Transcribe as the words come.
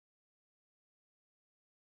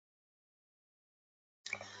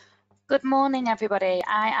Good morning, everybody.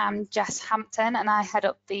 I am Jess Hampton and I head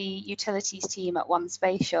up the utilities team at One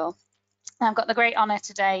Spatial. I've got the great honour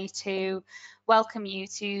today to welcome you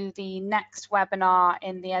to the next webinar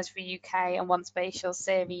in the Esri UK and One Spatial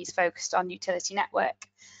series focused on utility network.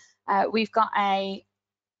 We've got a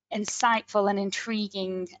insightful and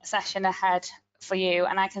intriguing session ahead for you,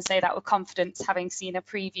 and I can say that with confidence having seen a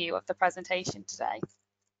preview of the presentation today.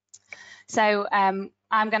 So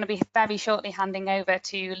I'm going to be very shortly handing over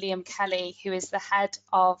to Liam Kelly, who is the head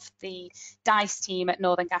of the DICE team at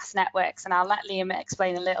Northern Gas Networks, and I'll let Liam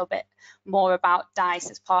explain a little bit more about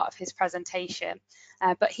DICE as part of his presentation.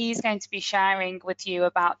 But he's going to be sharing with you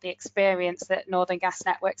about the experience that Northern Gas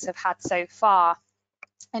Networks have had so far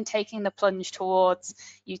in taking the plunge towards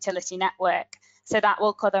utility network. So that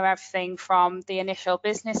will cover everything from the initial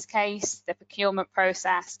business case, the procurement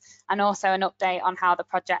process, and also an update on how the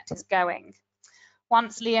project is going.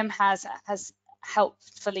 Once Liam has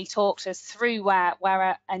helpfully talked us through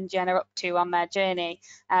where NGN are up to on their journey,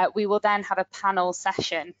 we will then have a panel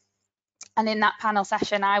session. And in that panel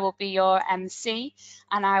session, I will be your MC,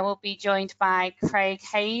 and I will be joined by Craig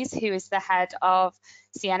Hayes, who is the head of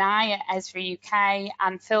CNI at Esri UK,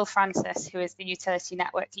 and Phil Francis, who is the utility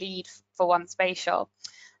network lead for One Spatial.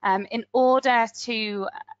 In order to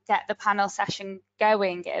get the panel session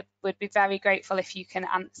going, it would be very grateful if you can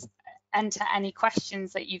enter any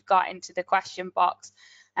questions that you've got into the question box,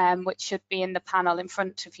 which should be in the panel in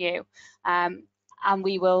front of you. And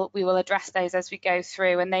we will address those as we go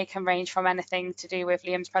through, and they can range from anything to do with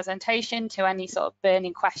Liam's presentation to any sort of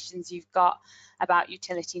burning questions you've got about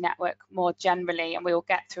utility network more generally, and we will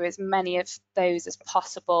get through as many of those as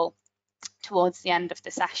possible towards the end of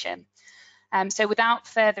the session. So without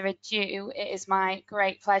further ado, it is my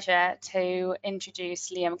great pleasure to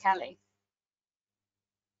introduce Liam Kelly.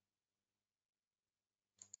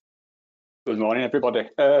 Good morning, everybody.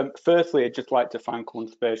 Firstly, I'd just like to thank One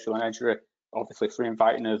Spatial and Esri, obviously, for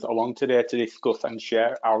inviting us along today to discuss and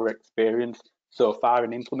share our experience so far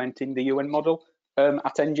in implementing the UN model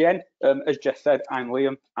at NGN. As Jess said, I'm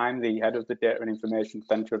Liam. I'm the head of the Data and Information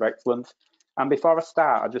Centre of Excellence. And before I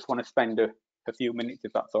start, I just want to spend a few minutes,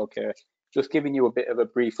 if that's okay, just giving you a bit of a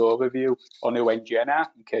brief overview on who NGN are,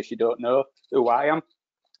 in case you don't know who I am,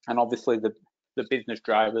 and obviously the business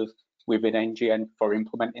drivers within NGN for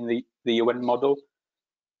implementing the UN model.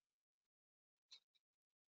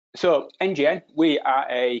 So NGN, we are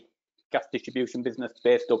a gas distribution business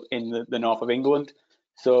based up in the north of England.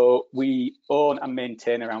 So we own and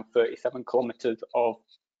maintain around 37 kilometres of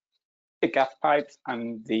the gas pipes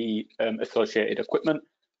and the associated equipment.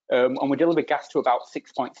 And we deliver gas to about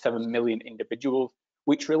 6.7 million individuals,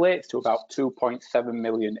 which relates to about 2.7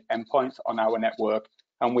 million endpoints on our network.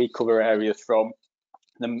 And we cover areas from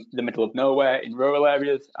the middle of nowhere in rural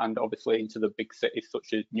areas and obviously into the big cities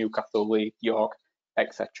such as Newcastle, Leeds, York,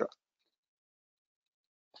 etc.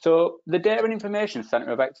 So the Data and Information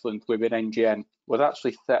Centre of Excellence within NGN was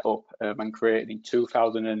actually set up and created in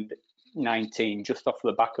 2019, just off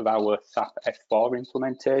the back of our SAP S4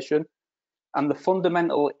 implementation. And the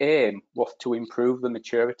fundamental aim was to improve the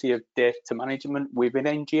maturity of data management within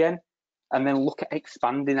NGN, and then look at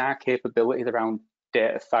expanding our capabilities around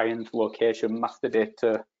data science, location, master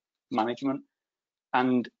data management.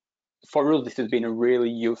 And for us, this has been a really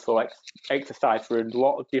useful exercise for a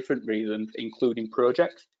lot of different reasons, including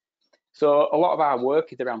projects. So a lot of our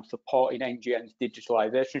work is around supporting NGN's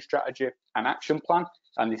digitalisation strategy and action plan,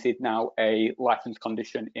 and this is now a licence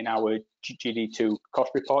condition in our GD2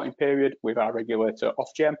 cost reporting period with our regulator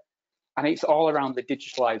Ofgem, and it's all around the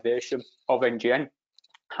digitalisation of NGN.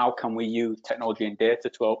 How can we use technology and data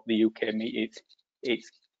to help the UK meet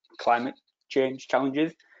its climate change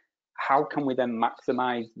challenges? How can we then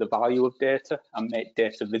maximise the value of data and make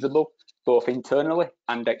data visible, both internally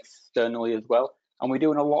and externally as well? And we're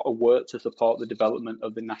doing a lot of work to support the development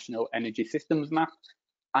of the National Energy Systems Map,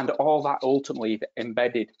 and all that ultimately is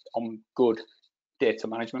embedded on good data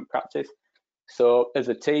management practice. So as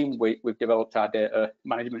a team, we've developed our data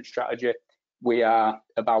management strategy. We are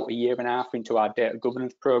about a year and a half into our data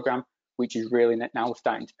governance programme, which is really now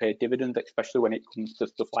starting to pay dividends, especially when it comes to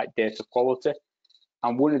stuff like data quality.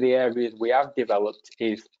 And one of the areas we have developed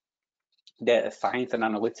is data science and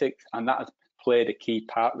analytics, and that has played a key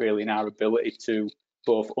part really in our ability to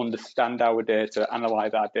both understand our data,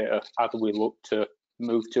 analyse our data as we look to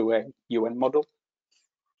move to a UN model.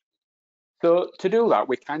 So to do that,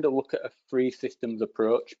 we kind of look at a three systems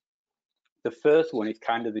approach. The first one is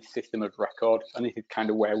kind of this system of record, and this is kind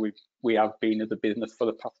of where we have been as a business for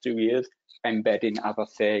the past 2 years, embedding, as I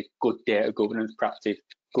say, good data governance practice,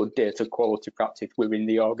 good data quality practice within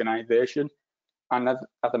the organisation. And as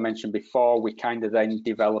I mentioned before, we kind of then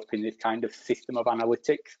developing this kind of system of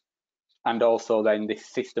analytics and also then this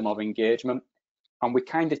system of engagement. And we're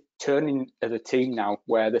kind of turning as a team now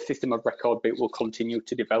where the system of record bit will continue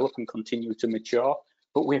to develop and continue to mature,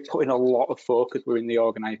 but we're putting a lot of focus within the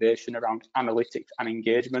organisation around analytics and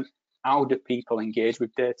engagement. How do people engage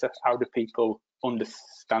with data? How do people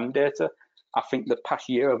understand data? I think the past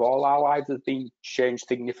year of all our lives has been changed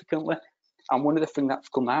significantly. And one of the things that's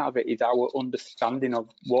come out of it is our understanding of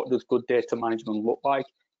what does good data management look like.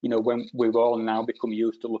 You know, when we've all now become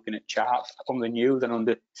used to looking at charts on the news and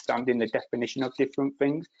understanding the definition of different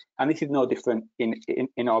things. And this is no different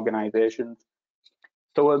in organizations.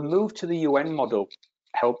 So a move to the UN model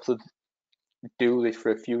helps us do this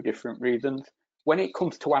for a few different reasons. When it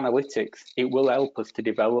comes to analytics, it will help us to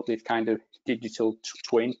develop this kind of digital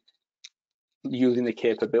twin using the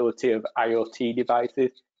capability of IoT devices.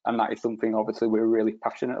 And that is something obviously we're really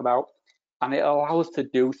passionate about. And it allows us to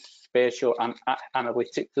do spatial and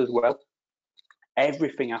analytics as well.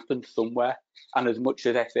 Everything happens somewhere. And as much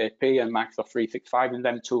as SAP and Microsoft 365 and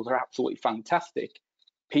them tools are absolutely fantastic,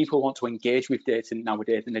 people want to engage with data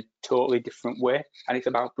nowadays in a totally different way. And it's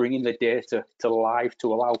about bringing the data to life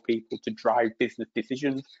to allow people to drive business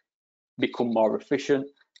decisions, become more efficient.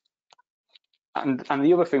 And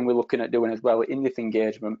the other thing we're looking at doing as well in this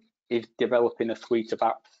engagement is developing a suite of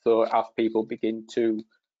apps. So as people begin to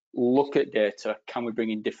look at data, can we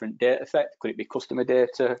bring in different data sets? Could it be customer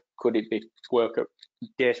data? Could it be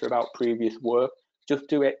data about previous work? Just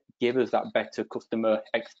to give us that better customer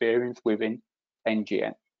experience within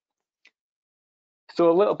NGN. So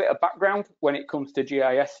a little bit of background when it comes to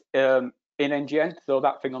GIS in NGN. So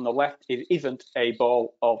that thing on the left isn't a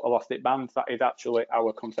ball of elastic bands. That is actually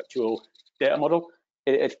our conceptual data model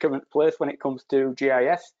at its current place when it comes to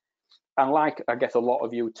GIS. And like, I guess, a lot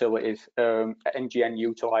of utilities, NGN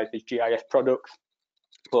utilizes GIS products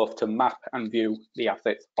both to map and view the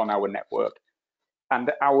assets on our network.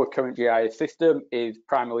 And our current GIS system is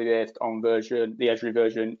primarily based on the Esri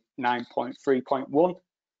version 9.3.1.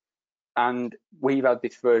 And we've had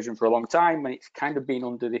this version for a long time, and it's kind of been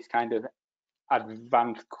under this kind of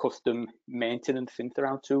advanced custom maintenance since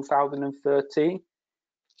around 2013.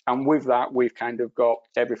 And with that, we've kind of got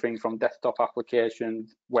everything from desktop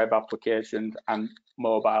applications, web applications, and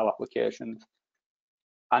mobile applications.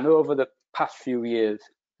 And over the past few years,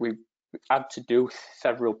 we've had to do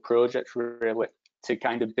several projects really to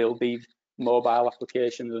kind of build these mobile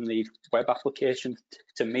applications and these web applications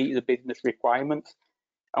to meet the business requirements.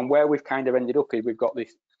 And where we've kind of ended up is we've got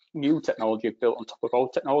this new technology built on top of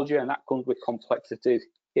old technology, and that comes with complexities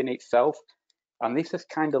in itself. And this has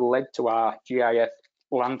kind of led to our GIS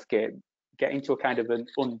landscape getting to a kind of an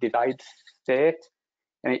undivided state,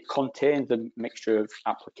 and it contains a mixture of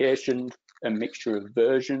applications, a mixture of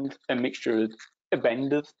versions, a mixture of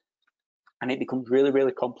vendors, and it becomes really,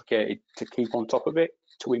 really complicated to keep on top of it,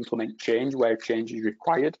 to implement change where change is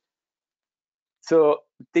required. So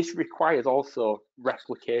this requires also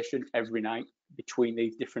replication every night between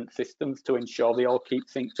these different systems to ensure they all keep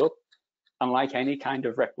synced up. And like any kind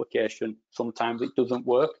of replication, sometimes it doesn't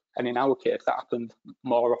work. And in our case, that happens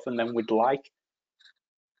more often than we'd like.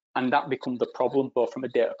 And that becomes a problem, both from a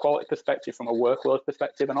data quality perspective, from a workload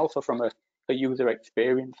perspective, and also from a user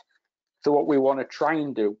experience. So what we want to try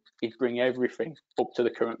and do is bring everything up to the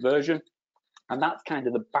current version. And that's kind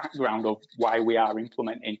of the background of why we are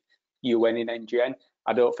implementing UN in NGN.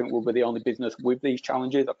 I don't think we'll be the only business with these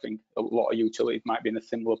challenges. I think a lot of utilities might be in a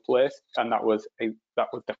similar place, and that was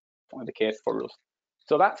definitely the case for us.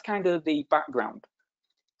 So that's kind of the background.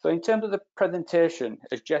 So in terms of the presentation,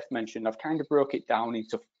 as Jess mentioned, I've kind of broke it down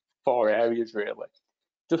into 4 areas really,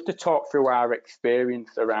 just to talk through our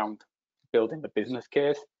experience around building the business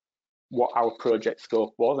case, what our project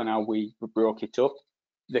scope was and how we broke it up,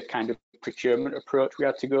 the kind of procurement approach we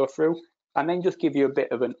had to go through, and then just give you a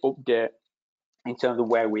bit of an update in terms of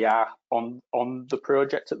where we are on the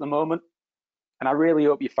project at the moment. And I really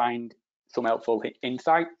hope you find some helpful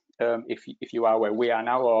insight if you are where we are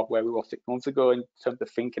now or where we were 6 months ago in terms of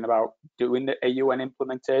thinking about doing a UN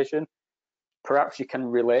implementation. Perhaps you can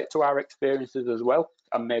relate to our experiences as well,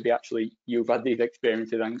 and maybe actually you've had these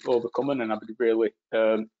experiences and overcome them, and I'd be really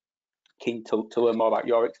keen to learn more about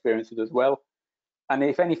your experiences as well. And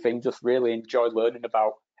if anything, just really enjoy learning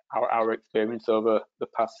about our experience over the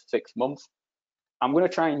past 6 months. I'm going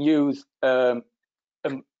to try and use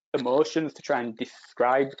emotions to try and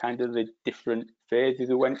describe kind of the different phases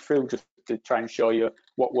we went through, just to try and show you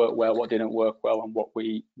what worked well, what didn't work well, and what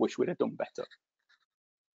we wish we'd have done better.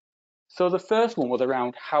 So the first one was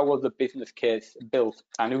around how was the business case built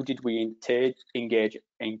and who did we engage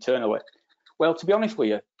internally? Well, to be honest with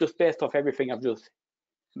you, just based off everything I've just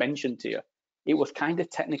mentioned to you, it was kind of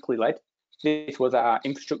technically led. This was our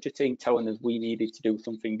infrastructure team telling us we needed to do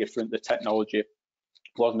something different. The technology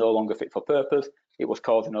was no longer fit for purpose. It was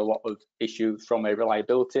causing a lot of issues from a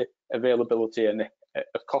reliability, availability, and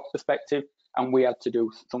a cost perspective, and we had to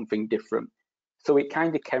do something different. So it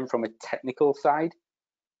kind of came from a technical side.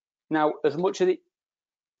 Now, as much as it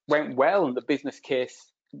went well and the business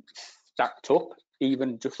case stacked up,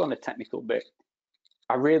 even just on a technical bit,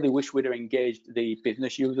 I really wish we'd have engaged the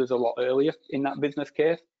business users a lot earlier in that business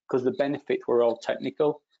case, because the benefits were all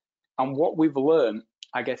technical. And what we've learned,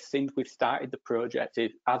 I guess, since we've started the project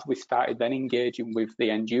is, as we started then engaging with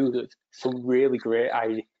the end users, some really great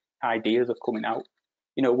ideas are coming out.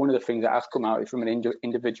 You know, one of the things that has come out is from an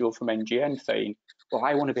individual from NGN saying, well,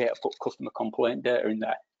 I want to be able to put customer complaint data in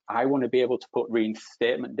there. I want to be able to put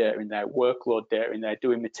reinstatement data in there, workload data in there,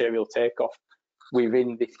 doing material takeoff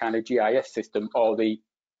within this kind of GIS system or the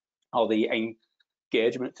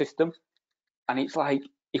engagement system. And it's like,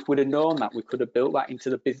 if we'd have known that, we could have built that into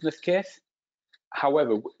the business case.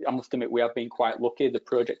 However, I must admit, we have been quite lucky. The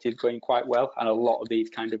project is going quite well, and a lot of these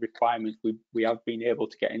kind of requirements we have been able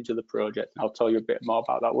to get into the project. And I'll tell you a bit more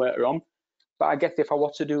about that later on. But I guess if I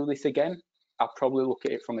were to do this again, I'll probably look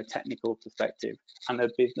at it from a technical perspective and a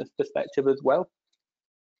business perspective as well.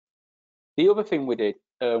 The other thing we did,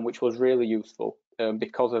 which was really useful,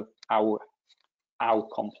 because of how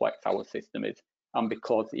complex our system is, and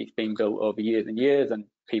because it's been built over years and years, and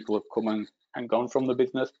people have come and gone from the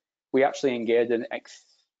business, we actually engaged an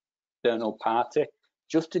external party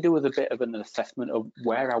just to do us a bit of an assessment of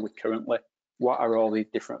where are we currently, what are all these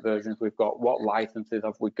different versions we've got, what licenses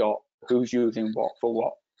have we got, who's using what for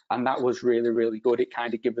what. And that was really, really good. It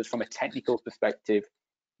kind of gives us, from a technical perspective,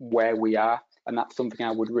 where we are. And that's something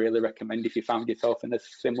I would really recommend if you found yourself in a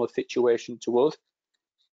similar situation to us.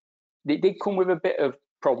 It did come with a bit of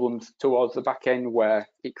problems towards the back end, where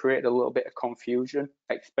it created a little bit of confusion,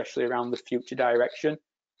 especially around the future direction.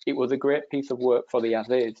 It was a great piece of work for the as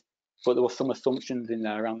is, but there were some assumptions in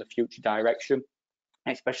there around the future direction,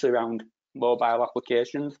 especially around mobile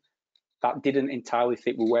applications, that didn't entirely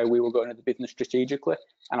fit with where we were going as a business strategically.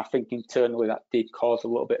 And I think internally that did cause a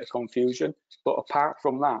little bit of confusion. But apart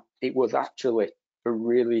from that, it was actually a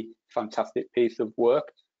really fantastic piece of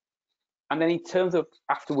work. And then in terms of,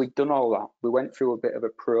 after we'd done all that, we went through a bit of a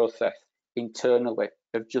process internally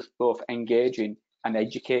of just both engaging and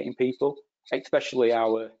educating people, especially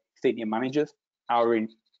our senior managers, our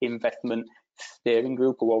investment steering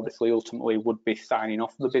group, who obviously ultimately would be signing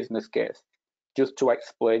off the business case, just to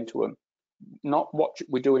explain to them not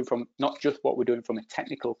just what we're doing from a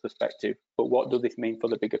technical perspective, but what does this mean for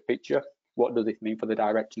the bigger picture? What does this mean for the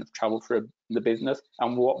direction of travel for the business?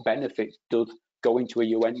 And what benefits does going to a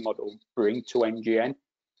UN model bring to NGN?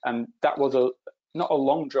 And that was not a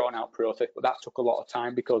long drawn out process, but that took a lot of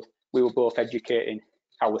time, because we were both educating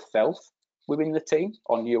ourselves within the team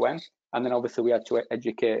on UN, and then obviously we had to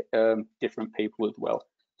educate different people as well.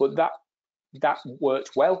 But that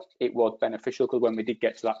worked well. It was beneficial, because when we did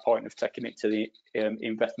get to that point of taking it to the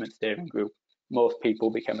investment steering group, most people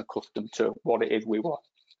became accustomed to what it is we were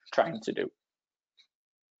trying to do.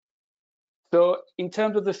 So in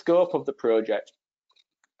terms of the scope of the project,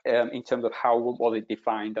 in terms of how was it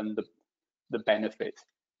defined and the benefits,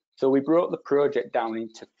 so we broke the project down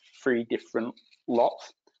into 3 different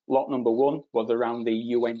lots. Lot number 1 was around the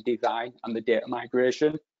UN design and the data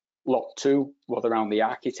migration. Lot 2 was around the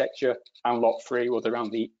architecture, and lot 3 was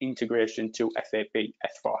around the integration to SAP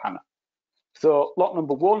S4HANA. So lot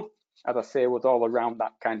number 1, as I say, was all around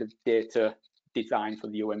that kind of data design for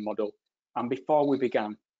the UN model. And before we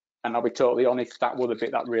began, and I'll be totally honest, that was a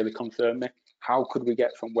bit that really concerned me. How could we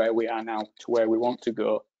get from where we are now to where we want to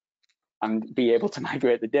go and be able to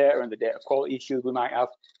migrate the data and the data quality issues we might have?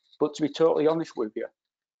 But to be totally honest with you,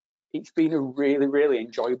 it's been a really, really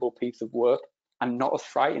enjoyable piece of work, and not as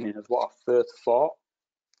frightening as what I first thought.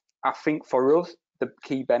 I think for us, the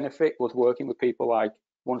key benefit was working with people like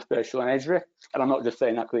One Spatial and Esri, and I'm not just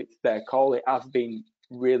saying that because it's their call. It has been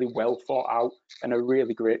really well thought out and a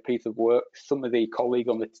really great piece of work. Some of the colleagues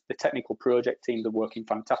on the technical project teams are working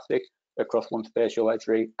fantastic across One Spatial,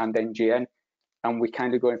 Esri and NGN, and we're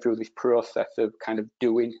kind of going through this process of kind of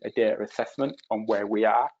doing a data assessment on where we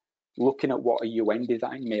are, looking at what a UN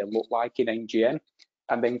design may look like in NGN,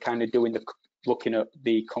 and then kind of looking at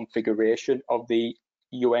the configuration of the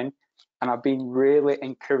UN. And I've been really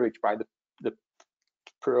encouraged by the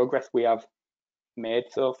progress we have made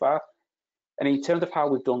so far. And in terms of how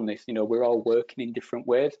we've done this, you know, we're all working in different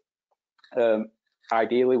ways.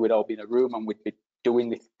 Ideally, we'd all be in a room and we'd be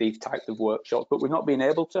doing these types of workshops, but we've not been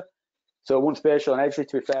able to. So One Spatial and Esri,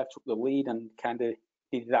 to be fair, took the lead and kind of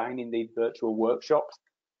designing these virtual workshops.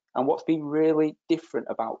 And what's been really different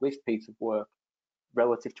about this piece of work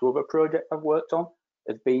relative to other projects I've worked on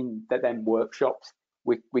has been that them workshops,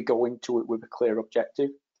 we go into it with a clear objective.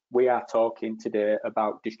 We are talking today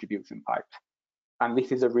about distribution pipes. And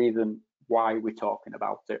this is a reason why we're talking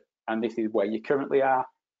about it. And this is where you currently are.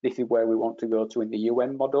 This is where we want to go to in the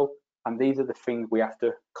UN model. And these are the things we have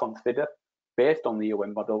to consider based on the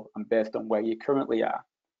UN model and based on where you currently are.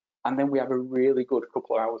 And then we have a really good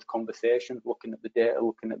couple of hours conversation, looking at the data,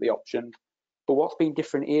 looking at the options. But what's been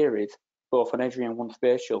different here is, both on Esri and One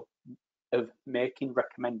Spatial, of making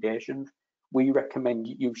recommendations. We recommend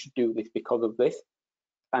you should do this because of this.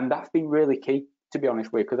 And that's been really key, to be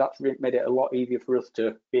honest with you, because that's made it a lot easier for us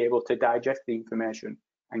to be able to digest the information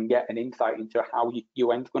and get an insight into how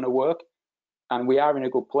UN's going to work. And we are in a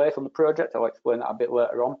good place on the project. I'll explain that a bit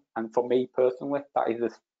later on. And for me personally, that is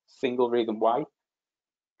the single reason why.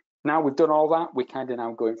 Now we've done all that, we're kind of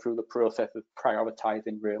now going through the process of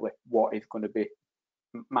prioritizing really what is going to be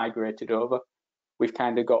migrated over. We've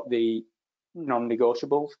kind of got the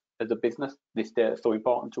non-negotiables as a business. This data is so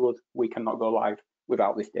important to us, we cannot go live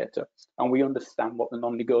without this data. And we understand what the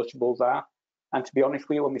non-negotiables are. And to be honest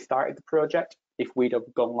with you, when we started the project, if we'd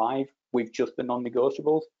have gone live with just the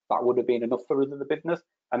non-negotiables, that would have been enough for us as a business.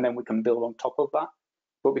 And then we can build on top of that.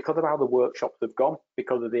 But because of how the workshops have gone,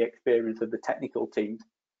 because of the experience of the technical teams,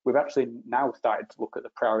 we've actually now started to look at the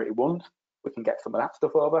priority ones. We can get some of that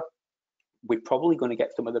stuff over. We're probably going to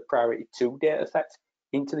get some of the priority 2 data sets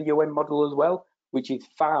into the UN model as well, which is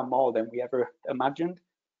far more than we ever imagined.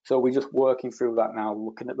 So we're just working through that now,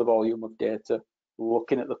 looking at the volume of data,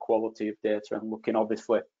 looking at the quality of data, and looking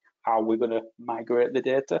obviously how we're going to migrate the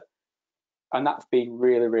data. And that's been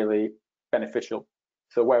really, really beneficial.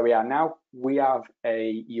 So where we are now, we have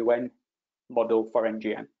a UN model for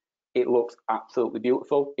NGN. It looks absolutely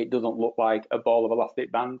beautiful. It doesn't look like a ball of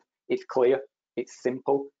elastic band. It's clear, it's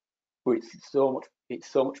simple, but it's so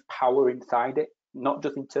much power inside it, not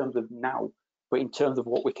just in terms of now, but in terms of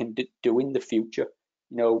what we can do in the future.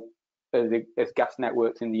 You know, as gas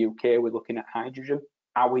networks in the UK, we're looking at hydrogen.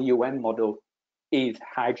 Our UN model is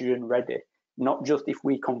hydrogen ready, not just if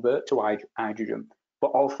we convert to hydrogen, but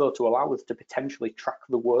also to allow us to potentially track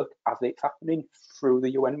the work as it's happening through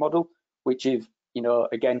the UN model, which is, you know,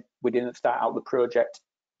 again, we didn't start out the project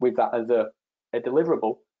with that as a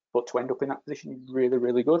deliverable, but to end up in that position is really,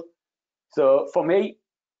 really good. So for me,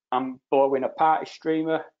 I'm blowing a party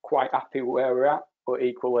streamer, quite happy where we're at, but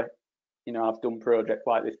equally, you know, I've done projects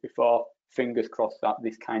like this before. Fingers crossed that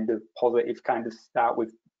this kind of positive kind of start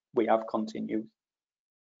we have continued.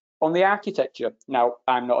 On the architecture, now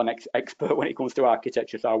I'm not an expert when it comes to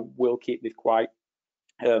architecture, so I will keep this quite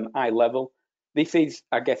high level. This is,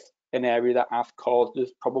 I guess, an area that has caused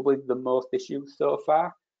us probably the most issues so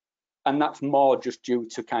far. And that's more just due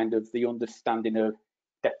to kind of the understanding of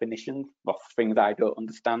definitions of things I don't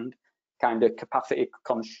understand, kind of capacity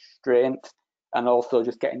constraints, and also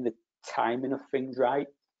just getting the timing of things right.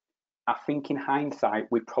 I think in hindsight,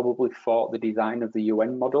 we probably thought the design of the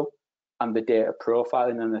UN model and the data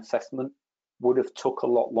profiling and assessment would have took a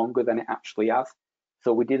lot longer than it actually has.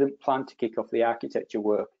 So we didn't plan to kick off the architecture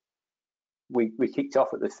work. We kicked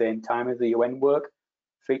off at the same time as the UN work,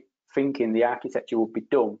 thinking the architecture would be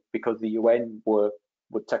done because the UN work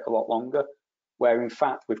would take a lot longer, where in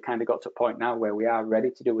fact we've kind of got to a point now where we are ready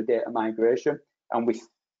to do a data migration and we're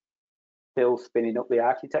still spinning up the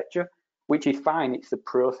architecture, which is fine. It's the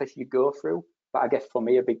process you go through. But I guess for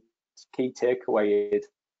me, a big key takeaway is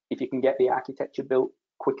if you can get the architecture built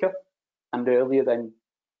quicker and earlier than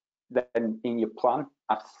in your plan,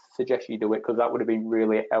 I suggest you do it, because that would have been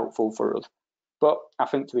really helpful for us. But I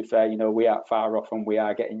think, to be fair, you know, we aren't far off and we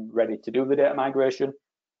are getting ready to do the data migration.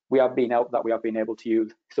 We have been helped that we have been able to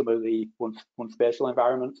use some of the one spatial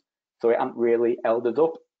environments, so it hasn't really held us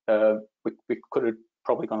up. We could have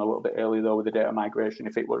probably gone a little bit earlier though with the data migration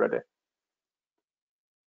if it were ready.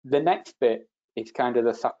 The next bit is kind of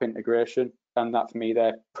the SAP integration, and that's me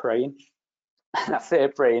there praying. And I say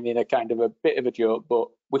praying in a kind of a bit of a joke, but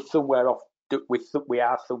we are some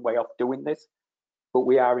way off doing this, but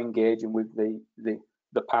we are engaging with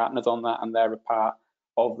the partners on that, and they're a part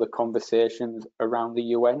of the conversations around the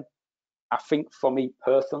UN. I think for me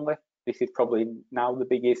personally, this is probably now the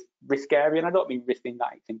biggest risk area, and I don't mean risking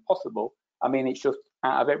that it's impossible. I mean, it's just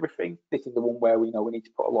out of everything, this is the one where we know we need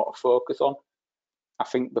to put a lot of focus on. I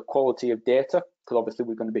think the quality of data, because obviously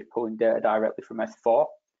we're going to be pulling data directly from S4,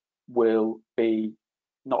 will be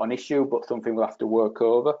not an issue, but something we'll have to work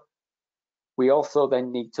over. We also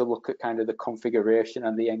then need to look at kind of the configuration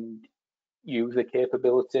and the end user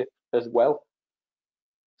capability as well.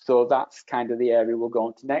 So that's kind of the area we'll go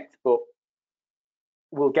on to next, but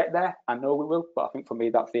we'll get there. I know we will, but I think for me,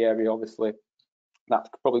 that's the area, obviously, that's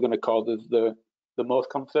probably going to cause us the most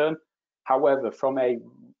concern. However, from a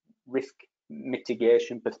risk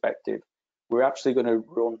mitigation perspective, we're actually going to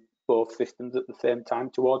run both systems at the same time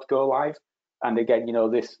towards go live. And again, you know,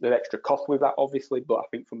 there's extra cost with that, obviously, but I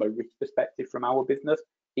think from a risk perspective from our business,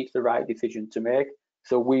 it's the right decision to make.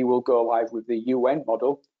 So we will go live with the UN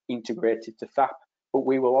model integrated to SAP, but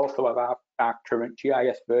we will also have our current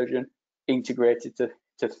GIS version integrated to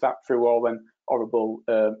SAP through all them horrible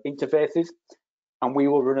interfaces. And we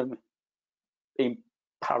will run them in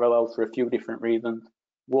parallel for a few different reasons.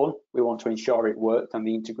 One, we want to ensure it works and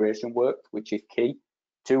the integration works, which is key.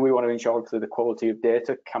 Two, we want to ensure that the quality of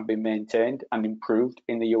data can be maintained and improved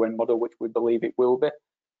in the UN model, which we believe it will be.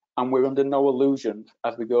 And we're under no illusions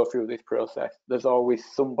as we go through this process. There's always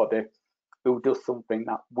somebody who does something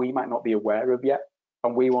that we might not be aware of yet.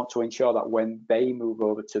 And we want to ensure that when they move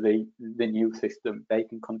over to the new system, they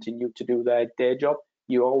can continue to do their day job.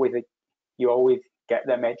 You always get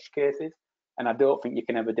them edge cases. And I don't think you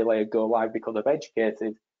can ever delay a go live because of edge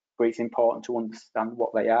cases, but it's important to understand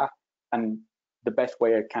what they are. And the best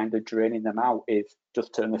way of kind of draining them out is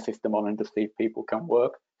just turn the system on and just see if people can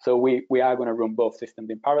work. So we are going to run both systems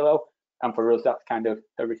in parallel. And for us, that's kind of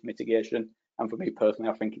a risk mitigation. And for me personally,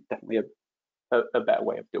 I think it's definitely a better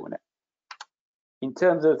way of doing it. In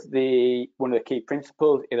terms of one of the key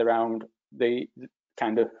principles is around the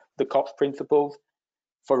kind of the cost principles.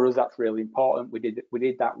 For us, that's really important. We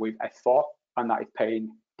did that with S4, and that is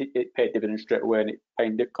it paid dividends straight away,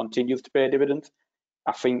 and it continues to pay dividends.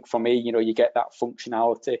 I think for me, you know, you get that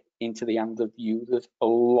functionality into the hands of users a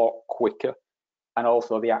lot quicker, and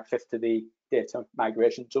also the access to the data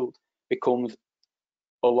migration tools becomes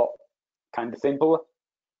a lot kind of simpler.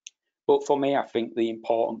 But for me, I think the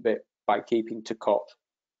important bit by keeping to cost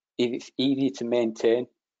is it's easy to maintain,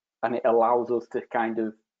 and it allows us to kind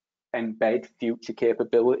of embed future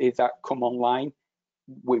capabilities that come online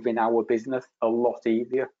within our business a lot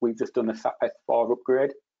easier. We've just done a SAP S4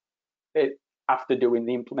 upgrade after doing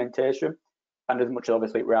the implementation, and as much as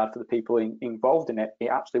obviously it was hard for the people involved in it, it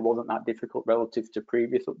actually wasn't that difficult relative to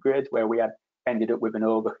previous upgrades where we had ended up with an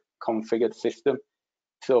over-configured system.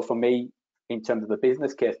 So for me, in terms of the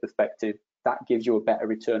business case perspective, that gives you a better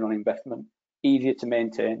return on investment, easier to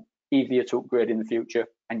maintain, easier to upgrade in the future,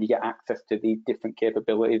 and you get access to the different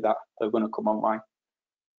capabilities that are going to come online.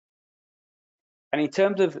 And in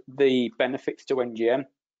terms of the benefits to NGM,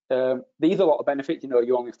 these are a lot of benefits. You know,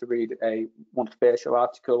 you only have to read a One Spatial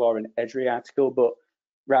article or an Esri article, but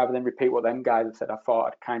rather than repeat what them guys have said, I thought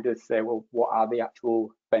I'd kind of say, well, what are the actual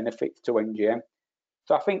benefits to NGM?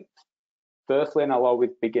 So I think, firstly, and I'll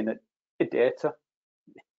always begin at the data.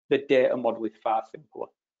 The data model is far simpler.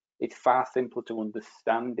 It's far simpler to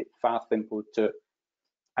understand. It's far simpler to,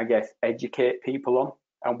 I guess, educate people on.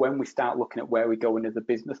 And when we start looking at where we're going as a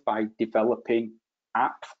business by developing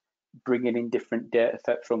apps, bringing in different data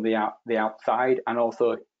sets from the outside, and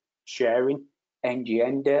also sharing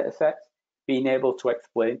NGN data sets, being able to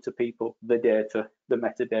explain to people the data, the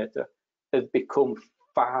metadata, has become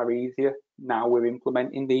far easier now we're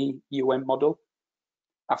implementing the UN model.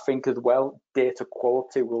 I think as well, data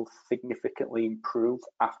quality will significantly improve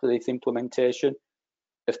after this implementation.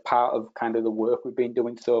 As part of kind of the work we've been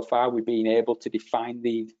doing so far, we've been able to define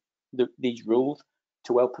these rules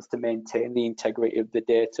to help us to maintain the integrity of the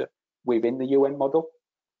data within the UN model.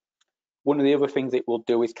 One of the other things it will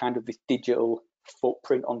do is kind of this digital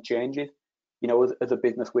footprint on changes. You know, as a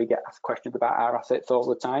business, we get asked questions about our assets all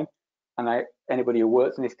the time. And anybody who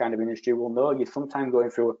works in this kind of industry will know you're sometimes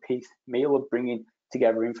going through a piecemeal of bringing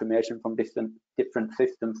together information from different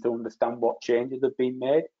systems to understand what changes have been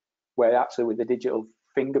made, where actually with the digital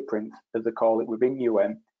fingerprint, as they call it within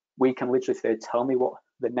UN, we can literally say, tell me what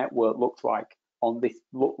the network looks like on this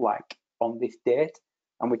date,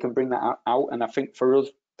 and we can bring that out. And I think for us,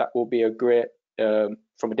 that will be a great,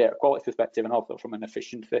 from a data quality perspective and also from an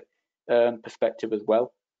efficiency perspective as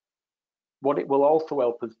well. What it will also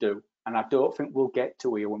help us do, and I don't think we'll get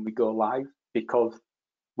to here when we go live, because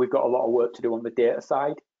we've got a lot of work to do on the data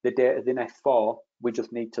side. The data's in S4, we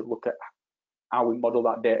just need to look at how we model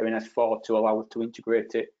that data in S4 to allow us to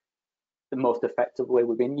integrate it the most effectively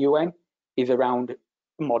within UN, is around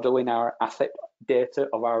modeling our asset data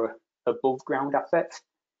of our above ground assets.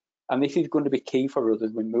 And this is going to be key for us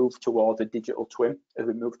as we move towards a digital twin, as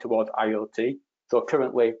we move towards IoT. So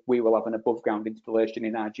currently we will have an above ground installation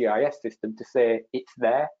in our GIS system to say it's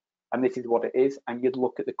there and this is what it is. And you'd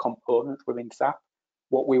look at the components within SAP.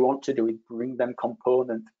 What we want to do is bring them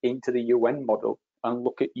components into the UN model and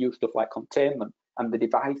look at use stuff like containment and the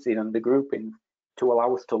devices and the groupings to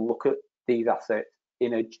allow us to look at these assets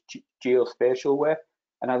in a geospatial way.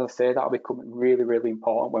 And as I say, that'll become really, really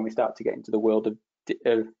important when we start to get into the world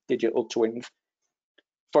of digital twins.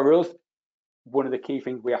 For us, one of the key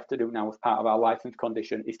things we have to do now as part of our license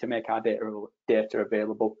condition is to make our data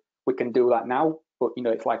available. We can do that now, but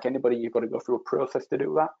it's like anybody, you've got to go through a process to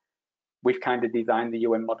do that. We've kind of designed the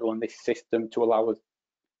UN model and this system to allow us,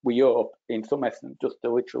 we hope, in some essence, just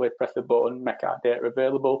to literally press a button, make our data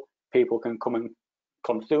available, people can come and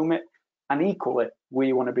consume it. And equally,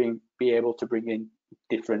 we want to be able to bring in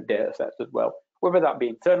different data sets as well, whether that be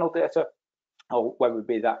internal data or whether it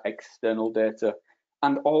be that external data.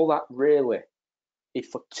 And all that really is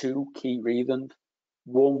for two key reasons.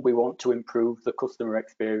 One, we want to improve the customer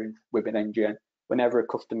experience within NGN. Whenever a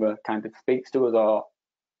customer kind of speaks to us, or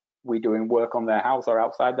we're doing work on their house or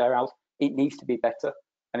outside their house, it needs to be better.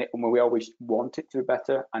 And we always want it to be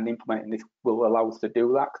better, and implementing this will allow us to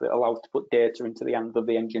do that, because it allows us to put data into the hands of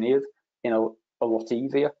the engineers a lot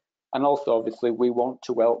easier. And also, obviously, we want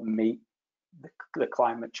to help meet the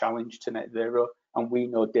climate challenge to net zero, and we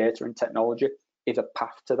know data and technology is a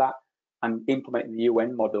path to that, and implementing the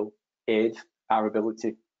UN model aids our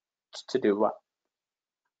ability to do that.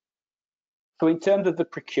 So in terms of the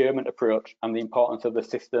procurement approach and the importance of the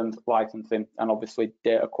systems, licensing, and obviously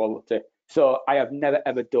data quality, so I have never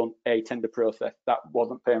ever done a tender process that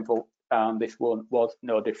wasn't painful, and this one was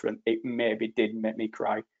no different. It maybe did make me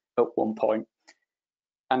cry at one point.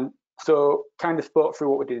 And so kind of spoke through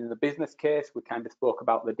what we did in the business case. We kind of spoke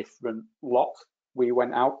about the different lots we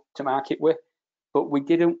went out to market with, but we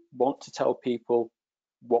didn't want to tell people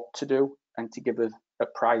what to do and to give us a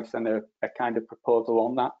price and a kind of proposal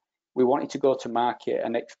on that. We wanted to go to market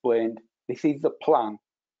and explain, this is the plan.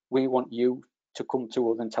 We want you to come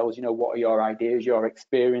to us and tell us, what are your ideas, your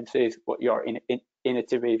experiences, what your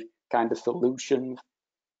innovative kind of solutions.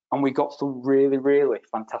 And we got some really, really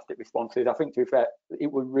fantastic responses. I think, to be fair,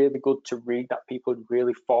 it was really good to read that people had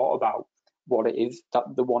really thought about what it is that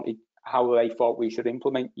they wanted, how they thought we should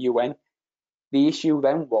implement UN. The issue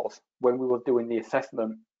then was, when we were doing the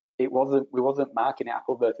assessment, we wasn't marking it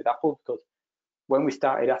apple versus apple, because when we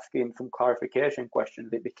started asking some clarification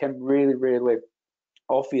questions, it became really, really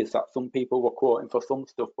obvious that some people were quoting for some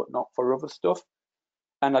stuff but not for other stuff.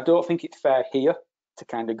 And I don't think it's fair here to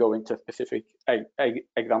kind of go into specific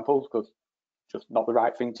examples, because it's just not the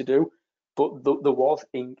right thing to do. But there was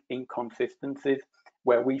inconsistencies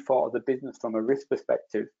where we thought of the business from a risk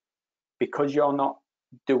perspective, because you're not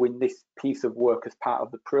doing this piece of work as part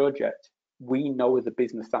of the project, we know as a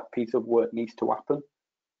business that piece of work needs to happen.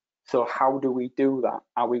 So how do we do that?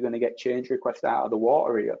 Are we going to get change requests out of the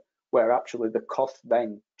water here, where actually the costs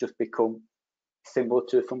then just become similar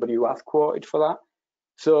to somebody who has quoted for that?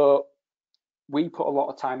 So we put a lot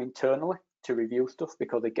of time internally to review stuff,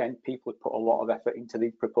 because again, people have put a lot of effort into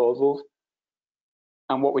these proposals.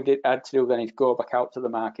 And what we had to do then is go back out to the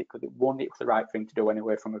market, because it was the right thing to do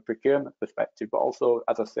anyway from a procurement perspective, but also,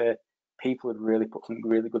 as I say, people had really put some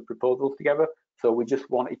really good proposals together. So we just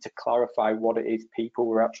wanted to clarify what it is people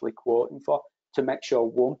were actually quoting for, to make sure,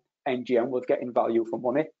 one, NGN was getting value for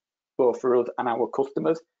money, both for us and our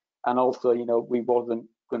customers. And also, we wasn't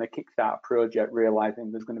going to kickstart a project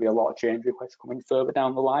realizing there's going to be a lot of change requests coming further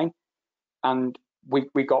down the line. And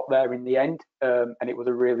we got there in the end, and it was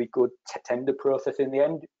a really good tender process in the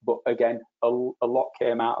end. But again, a lot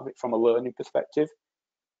came out of it from a learning perspective.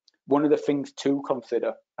 One of the things to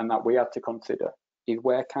consider, and that we had to consider, is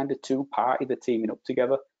where kind of two parties are teaming up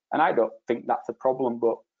together. And I don't think that's a problem,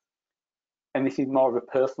 and this is more of a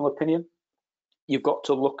personal opinion, you've got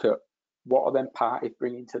to look at what are them parties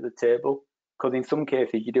bringing to the table, because in some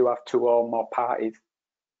cases you do have two or more parties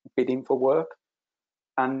bidding for work.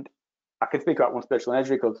 And I can speak about One Spatial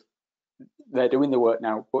Energy because they're doing the work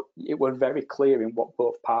now, but it was very clear in what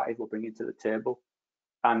both parties were bringing to the table.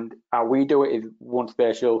 And how we do it is One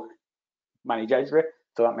Spatial manage Esri,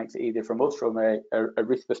 so that makes it easier from us from a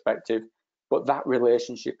risk perspective. But that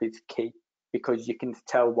relationship is key, because you can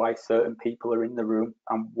tell why certain people are in the room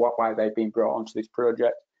and why they've been brought onto this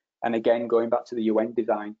project. And again, going back to the UN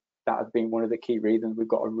design, that has been one of the key reasons we've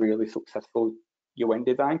got a really successful UN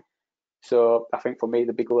design. So I think for me,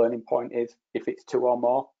 the big learning point is, if it's two or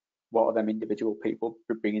more, what are them individual people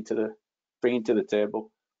bringing to the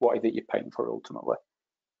table? What is it you're paying for ultimately?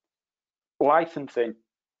 Licensing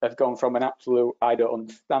has gone from an absolute I don't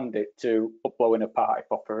understand it to blowing a party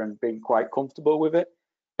popper and being quite comfortable with it.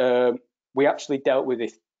 We actually dealt with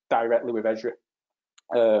this directly with Esri,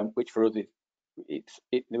 which for us is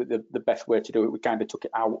the best way to do it. We kind of took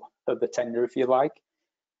it out of the tender, if you like,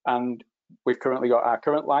 and we've currently got our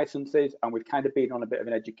current licenses, and we've kind of been on a bit of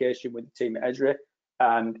an education with the team at Esri,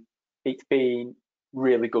 and it's been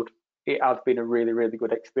really good. It has been a really, really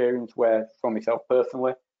good experience where, for myself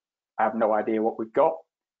personally, I have no idea what we've got,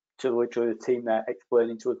 to literally the team there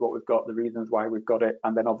explaining to us what we've got, the reasons why we've got it,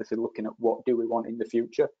 and then obviously looking at what do we want in the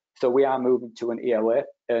future. So we are moving to an ELA,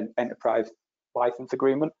 an enterprise license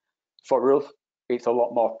agreement. For us, it's a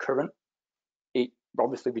lot more current. It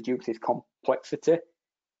obviously reduces complexity,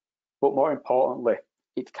 but more importantly,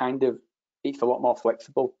 it's a lot more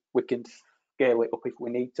flexible. We can scale it up if we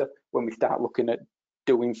need to when we start looking at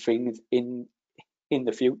doing things in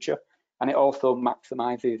the future. And it also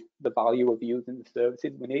maximizes the value of using the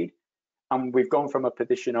services we need. And we've gone from a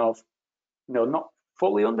position of, not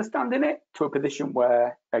fully understanding it to a position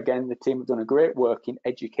where, again, the team have done a great work in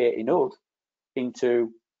educating us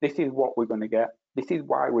into, this is what we're going to get. This is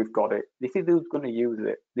why we've got it. This is who's going to use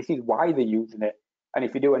it. This is why they're using it. And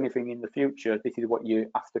if you do anything in the future, this is what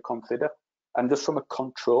you have to consider. And just from a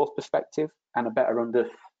control perspective and a better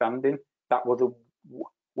understanding, that was a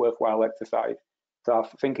worthwhile exercise. So I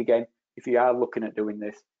think, again, if you are looking at doing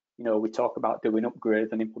this, we talk about doing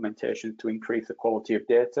upgrades and implementations to increase the quality of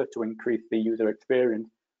data, to increase the user experience,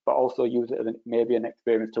 but also use it as maybe an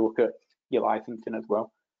experience to look at your licensing as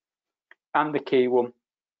well. And the key one,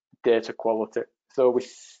 data quality. So we're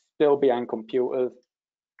still behind computers,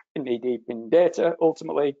 knee deep in data,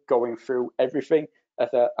 ultimately going through everything, as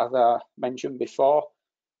I mentioned before,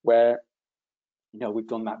 where we've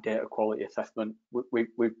done that data quality assessment.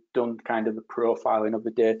 We've done kind of the profiling of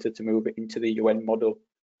the data to move it into the UN model.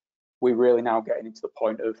 We're really now getting into the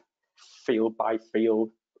point of field by field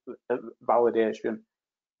validation,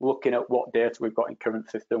 looking at what data we've got in current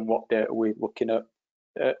system, what data we're looking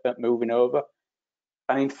at moving over.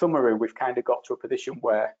 And in summary, we've kind of got to a position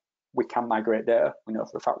where we can migrate data. We know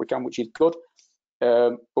for a fact we can, which is good.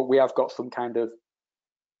 But we have got some kind of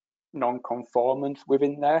non-conformance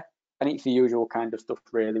within there. And it's the usual kind of stuff,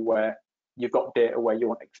 really, where you've got data where you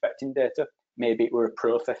weren't expecting data. Maybe it were a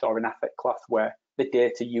process or an asset class where the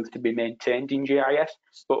data used to be maintained in GIS,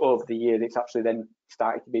 but over the years, it's actually then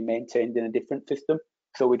started to be maintained in a different system.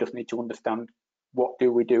 So we just need to understand, what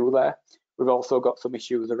do we do there? We've also got some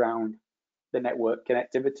issues around the network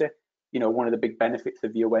connectivity. One of the big benefits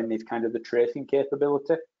of UN is kind of the tracing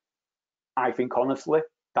capability. I think, honestly,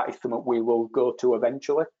 that is something we will go to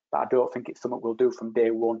eventually, but I don't think it's something we'll do from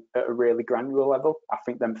day one at a really granular level. I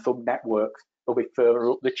think them sub-networks will be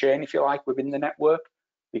further up the chain, if you like, within the network,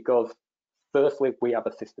 because firstly, we have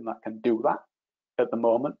a system that can do that at the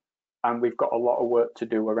moment, and we've got a lot of work to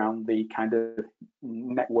do around the kind of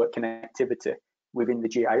network connectivity within the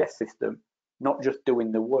GIS system, not just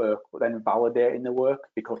doing the work, but then validating the work,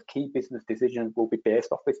 because key business decisions will be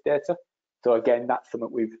based off this data. So again, that's something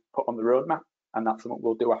we've put on the roadmap, and that's something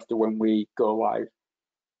we'll do after when we go live.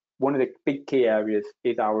 One of the big key areas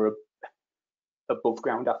is our above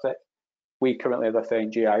ground asset. We currently, as I say,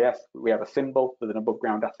 in GIS, we have a symbol with an above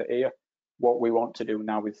ground asset here. What we want to do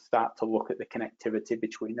now is start to look at the connectivity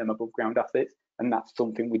between them above ground assets, and that's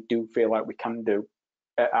something we do feel like we can do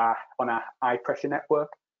on our high pressure network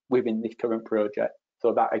within this current project.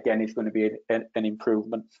 So that, again, is going to be an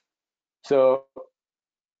improvement. So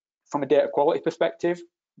from a data quality perspective,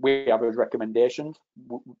 we have as recommendations,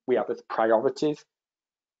 we have as priorities.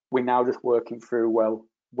 We're now just working through, well,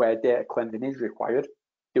 where data cleansing is required,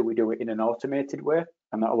 do we do it in an automated way?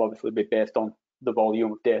 And that'll obviously be based on the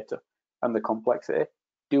volume of data and the complexity.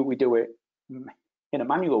 Do we do it in a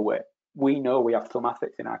manual way? We know we have some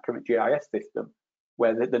assets in our current GIS system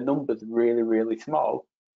where the numbers are really, really small,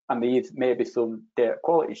 and there is maybe some data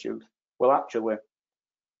quality issues. Well, actually,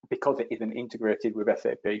 because it isn't integrated with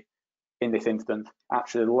SAP in this instance,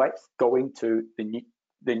 actually let's go into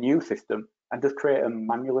the new system and just create them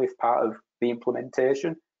manually as part of the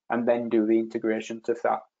implementation, and then do the integration to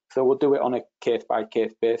SAP. So we'll do it on a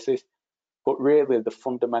case-by-case basis. But really, the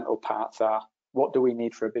fundamental parts are, what do we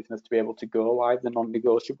need for a business to be able to go live, the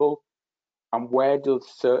non-negotiable, and where does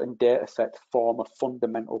certain data sets form a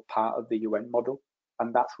fundamental part of the UN model?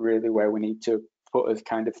 And that's really where we need to put as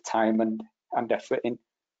kind of time and effort in.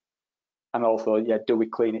 And also, yeah, do we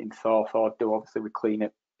clean it in source, or do obviously we clean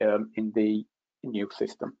it in the new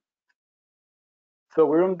system? So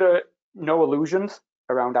we're under no illusions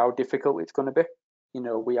around how difficult it's going to be.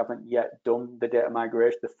 We haven't yet done the data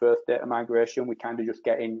migration, the first data migration. We kind of just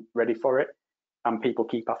getting ready for it. And people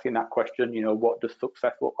keep asking that question, what does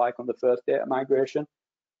success look like on the first data migration?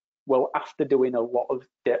 Well, after doing a lot of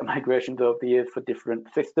data migrations over the years for different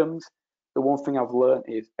systems, the one thing I've learned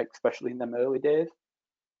is, especially in them early days,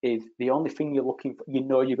 is the only thing you're looking for,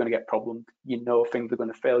 you're going to get problems, things are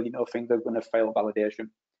going to fail, things are going to fail validation.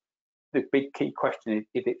 The big key question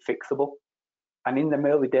is it fixable? And in the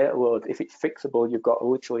early data loads, if it's fixable, you've got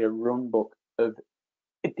literally a run book of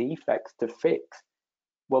defects to fix,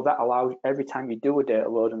 well, that allows every time you do a data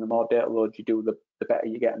load, and the more data loads you do, the better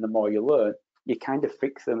you get and the more you learn, you kind of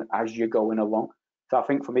fix them as you're going along. So I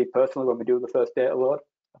think for me personally, when we do the first data load,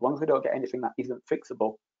 as long as we don't get anything that isn't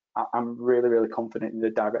fixable, I'm really, really confident in the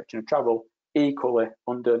direction of travel, equally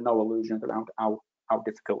under no illusions around how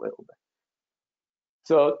difficult it will be.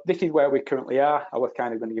 So this is where we currently are. I was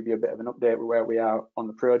kind of going to give you a bit of an update with where we are on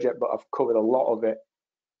the project, but I've covered a lot of it.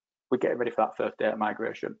 We're getting ready for that first data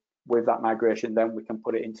migration. With that migration, then we can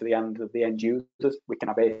put it into the hands of the end users. We can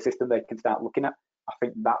have a system they can start looking at. I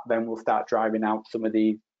think that then will start driving out some of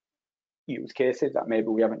the use cases that maybe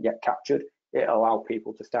we haven't yet captured. It'll allow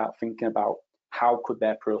people to start thinking about how could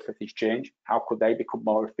their processes change? How could they become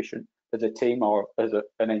more efficient as a team or as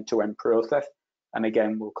an end-to-end process? And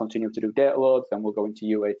again, we'll continue to do data loads, then we'll go into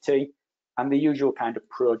UAT and the usual kind of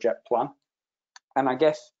project plan. And I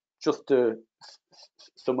guess just to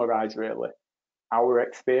summarize really, our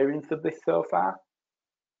experience of this so far,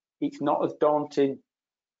 it's not as daunting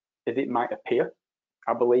as it might appear,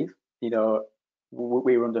 I believe. You know,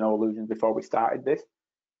 we were under no illusions before we started this.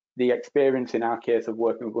 The experience in our case of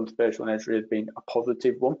working with One Spatial and Esri has been a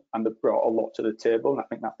positive one, and they've brought a lot to the table. And I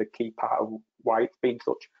think that's the key part of why it's been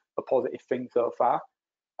such a positive thing so far.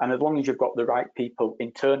 And as long as you've got the right people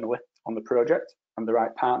internally on the project and the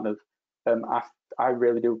right partners, I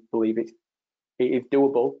really do believe it is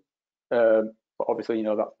doable. But obviously, you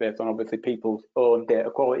know, that's based on obviously people's own data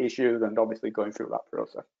quality issues and obviously going through that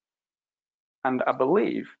process. And I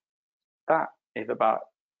believe that is about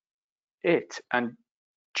it. And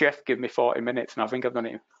Jess gave me 40 minutes and I think I've done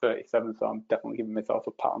it in 37, so I'm definitely giving myself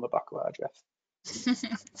a pat on the back of that, Jess.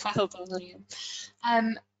 Well done,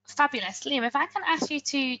 Liam. Fabulous. Liam, if I can ask you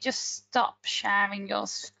to just stop sharing your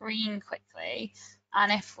screen quickly,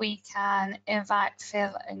 and if we can invite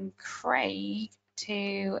Phil and Craig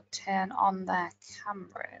to turn on their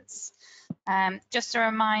cameras. Just a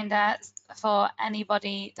reminder for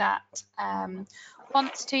anybody that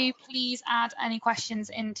wants to, please add any questions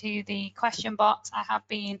into the question box. I have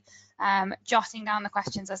been jotting down the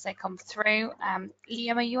questions as they come through.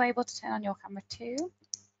 Liam, are you able to turn on your camera too?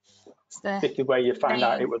 This is where you find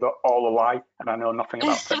out it was all a lie and I know nothing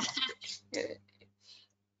about technology.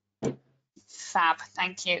 Fab,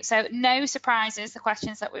 thank you. So no surprises, the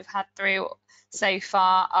questions that we've had through so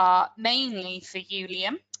far are mainly for you,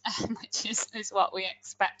 Liam, which is what we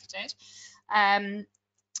expected.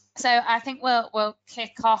 So I think we'll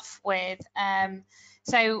kick off with,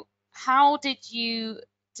 so how did you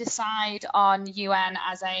decide on UN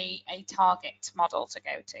as a target model to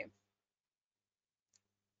go to?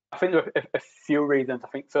 I think there are a few reasons. I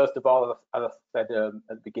think first of all, as I said at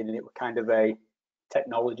the beginning, it was kind of a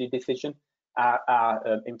technology decision.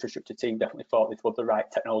 Our infrastructure team definitely thought this was the right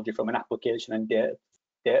technology from an application and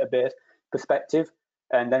database perspective.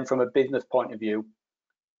 And then from a business point of view,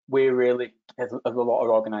 we really, as a lot of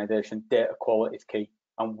organisations, data quality is key.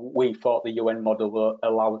 And we thought the UN model will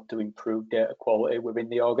allow us to improve data quality within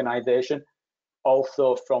the organisation.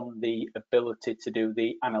 Also from the ability to do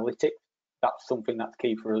the analytics, that's something that's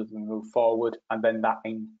key for us as we move forward. And then that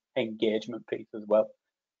engagement piece as well.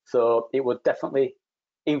 So it was definitely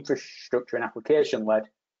infrastructure and application led,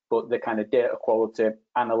 but the kind of data quality,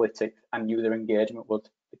 analytics and user engagement was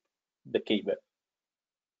the key bit.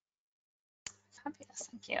 Fabulous,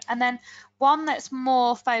 thank you. And then one that's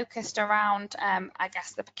more focused around, I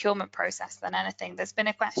guess, the procurement process than anything. There's been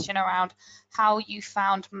a question around how you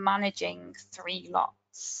found managing 3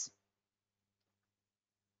 lots.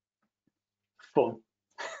 Fun.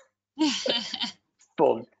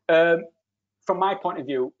 Fun. From my point of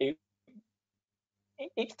view,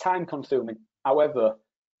 it's time consuming. However,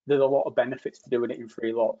 there's a lot of benefits to doing it in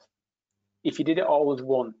 3 lots. If you did it all as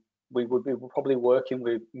one, we would be probably working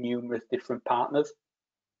with numerous different partners.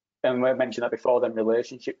 And we mentioned that before, then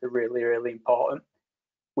relationships are really, really important.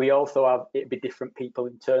 We also have, it'd be different people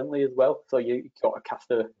internally as well. So you got to cast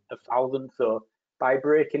a 1,000. So by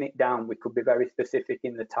breaking it down, we could be very specific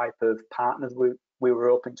in the type of partners we were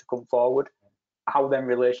hoping to come forward, how then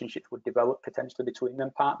relationships would develop potentially between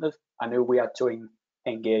them partners, and who we had to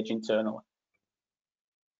engage internally.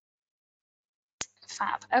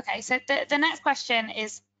 Fab. Okay, so the next question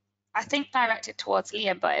is, I think, directed towards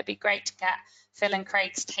Liam, but it'd be great to get Phil and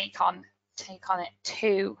Craig's take on it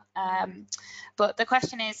too. But the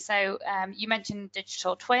question is, so you mentioned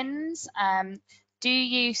digital twins. Do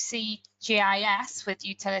you see GIS with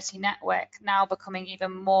utility network now becoming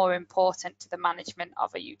even more important to the management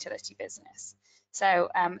of a utility business? So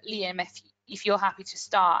Liam, if you're happy to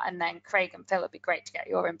start, and then Craig and Phil, it'd be great to get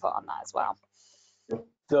your input on that as well.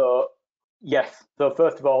 So Yes. So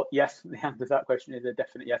first of all, yes, the answer to that question is a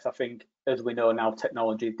definite yes. I think, as we know now,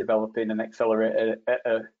 technology is developing and accelerating at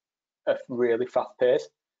a really fast pace.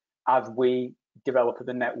 As we develop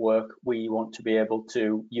the network, we want to be able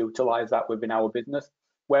to utilize that within our business.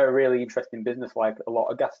 We're a really interesting business, like a lot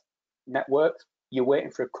of gas networks. You're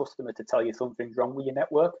waiting for a customer to tell you something's wrong with your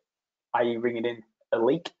network, i.e. ringing in a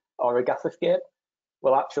leak or a gas escape.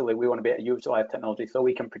 Well, actually, we want to be able to utilize technology so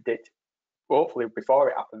we can predict, hopefully before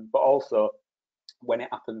it happens, but also when it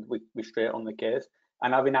happens, we're straight on the case.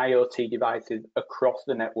 And having IoT devices across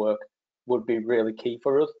the network would be really key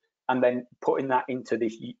for us. And then putting it into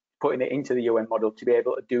the UN model to be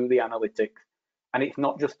able to do the analytics. And it's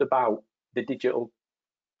not just about the digital,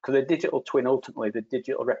 because the digital twin, ultimately the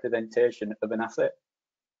digital representation of an asset.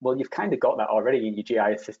 Well, you've kind of got that already in your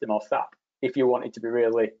GIS system or SAP. If you want it to be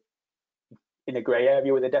really in a grey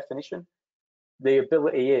area with a definition, the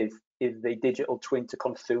ability is the digital twin to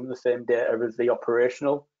consume the same data as the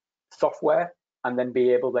operational software, and then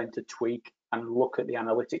be able then to tweak and look at the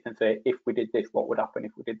analytics and say, if we did this, what would happen?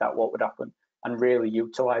 If we did that, what would happen? And really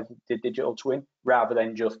utilize the digital twin rather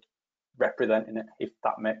than just representing it, if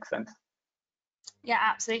that makes sense. Yeah,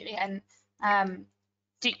 absolutely. And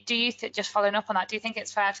do you just following up on that, do you think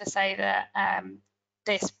it's fair to say that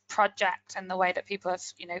this project and the way that people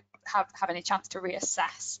have having a chance to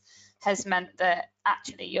reassess has meant that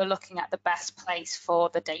actually you're looking at the best place for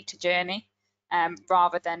the data journey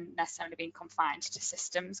rather than necessarily being confined to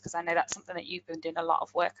systems? Because I know that's something that you've been doing a lot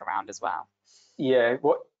of work around as well. Yeah,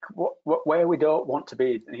 where we don't want to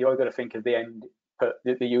be, you're going to think of the end,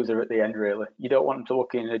 the user at the end, really. You don't want them to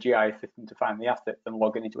look in a GIS system to find the assets and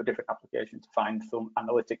logging into a different application to find some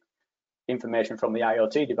analytics information from the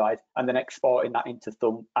IoT device and then exporting that into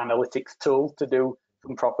some analytics tool to do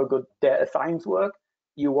some proper good data science work.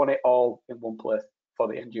 You want it all in one place for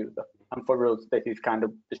the end user. And for us, this is kind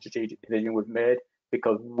of the strategic decision we've made,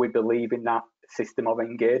 because we believe in that system of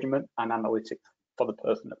engagement and analytics for the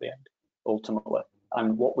person at the end, ultimately.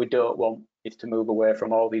 And what we don't want is to move away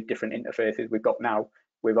from all these different interfaces we've got now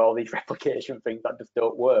with all these replication things that just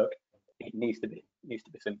don't work. It needs to be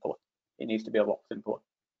simpler. It needs to be a lot simpler.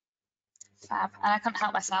 Fab. And I couldn't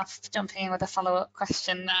help myself jumping in with a follow-up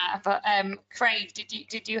question there. But Craig,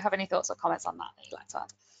 did you have any thoughts or comments on that you'd like to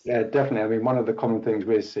add? Yeah, definitely. I mean, one of the common things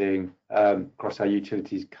we're seeing across our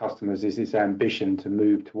utilities customers is this ambition to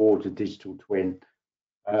move towards a digital twin.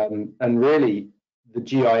 And really, the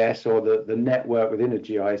GIS or the network within a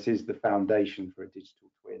GIS is the foundation for a digital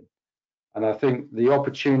twin. And I think the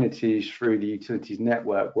opportunities through the utilities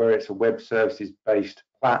network, where it's a web services based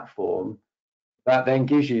platform, that then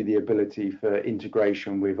gives you the ability for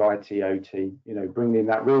integration with IT, OT, bringing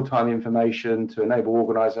that real-time information to enable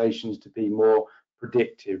organizations to be more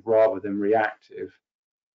predictive rather than reactive.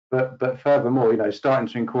 But furthermore, starting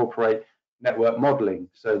to incorporate network modeling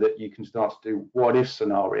so that you can start to do what-if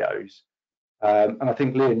scenarios. And I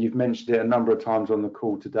think, Leon, you've mentioned it a number of times on the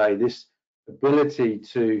call today, this ability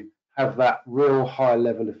to have that real high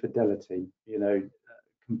level of fidelity,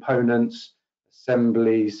 components,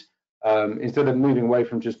 assemblies, instead of moving away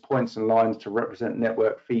from just points and lines to represent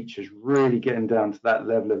network features, really getting down to that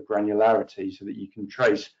level of granularity so that you can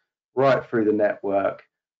trace right through the network,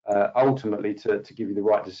 ultimately to give you the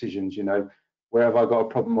right decisions. Where have I got a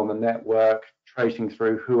problem on the network, tracing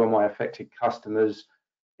through who are my affected customers,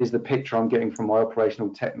 is the picture I'm getting from my operational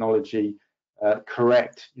technology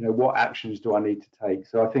correct? What actions do I need to take?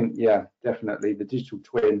 So I think, yeah, definitely the digital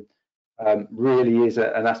twin really is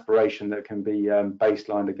an aspiration that can be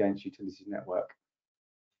baselined against utilities network.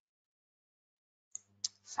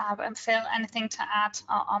 Fab. And Phil, anything to add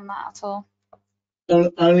on that at all?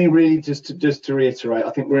 Only really just to reiterate,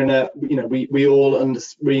 I think we're in a,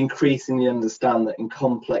 we increasingly understand that in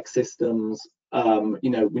complex systems, we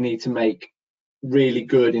need to make really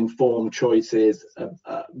good informed choices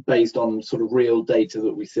based on sort of real data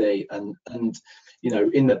that we see. And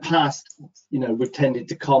in the past, we've tended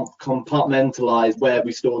to compartmentalize where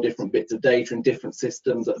we store different bits of data in different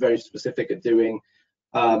systems that are very specific at doing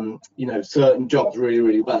certain jobs really,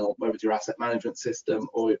 really well, whether it's your asset management system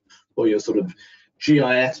or your sort of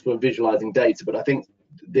GIS for visualizing data. But I think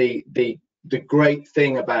the great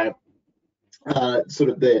thing about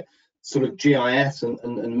the GIS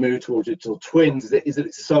and move towards digital twins is that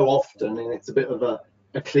it's so often, and it's a bit of a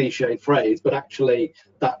cliche phrase, but actually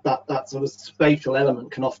that sort of spatial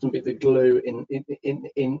element can often be the glue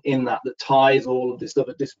in that ties all of this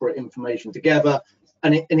other disparate information together,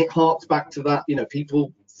 and it harks back to that,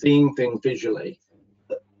 people seeing things visually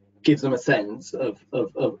gives them a sense of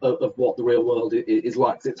what the real world is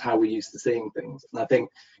like. It's how we're used to seeing things. And I think,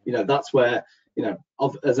 that's where, you know,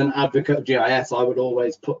 as an advocate of GIS, I would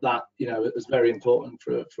always put that, you know, as very important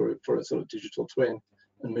for a sort of digital twin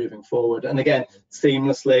and moving forward. And again,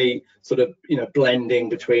 seamlessly sort of, you know, blending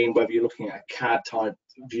between whether you're looking at a CAD type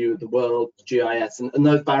view of the world, GIS, and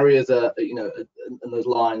those barriers are, you know, and those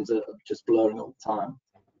lines are just blurring all the time.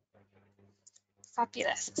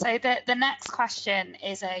 Fabulous. So the next question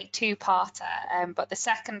is a two-parter, but the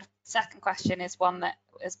second question is one that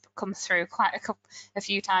has come through quite a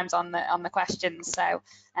few times on the questions. So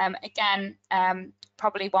again,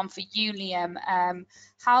 probably one for you, Liam.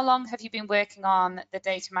 How long have you been working on the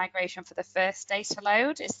data migration for the first data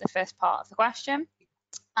load? Is the first part of the question.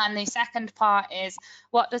 And the second part is,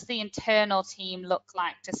 what does the internal team look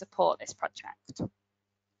like to support this project?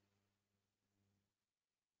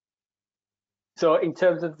 So in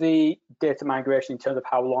terms of the data migration, in terms of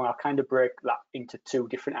how long, I'll kind of break that into two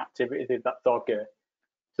different activities, if that's okay.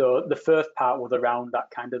 So the first part was around that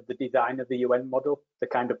kind of the design of the UN model, the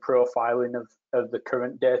kind of profiling of the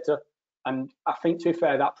current data. And I think, to be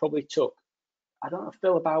fair, that probably took, I don't know,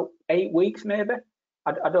 still about 8 weeks maybe.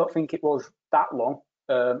 I don't think it was that long.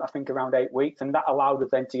 I think around 8 weeks, and that allowed us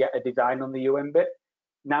then to get a design on the UN bit.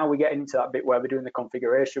 Now we're getting into that bit where we're doing the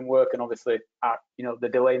configuration work, and obviously, you know, the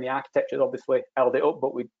delay in the architecture has obviously held it up,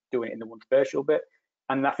 but we're doing it in the one spatial bit.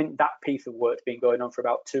 And I think that piece of work's been going on for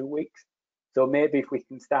about 2 weeks. So maybe if we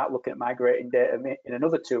can start looking at migrating data in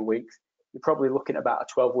another 2 weeks, you're probably looking at about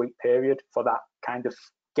a 12-week period for that kind of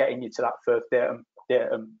getting you to that first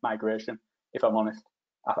data migration, if I'm honest.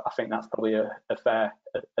 I think that's probably a fair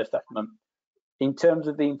assessment. In terms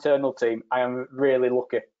of the internal team, I am really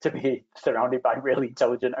lucky to be surrounded by really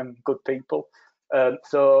intelligent and good people.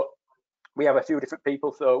 So we have a few different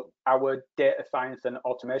people. So our data science and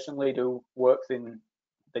automation lead, who works in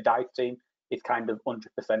the DICE team, is kind of 100%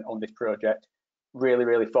 on this project. Really,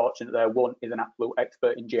 really fortunate there. One is an absolute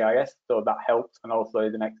expert in GIS, so that helps, and also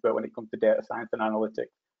is an expert when it comes to data science and analytics.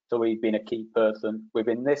 So he's been a key person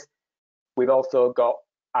within this. We've also got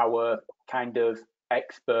our kind of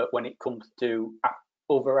expert when it comes to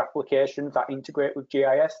other applications that integrate with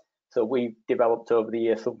GIS. So we've developed over the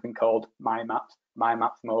years something called MyMaps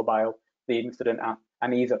Mobile, the incident app,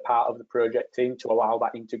 and he's a part of the project team to allow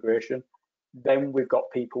that integration. Then we've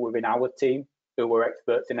got people within our team who are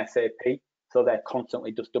experts in SAP, so they're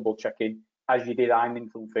constantly just double checking as you're designing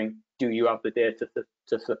something, do you have the data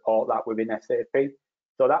to support that within SAP?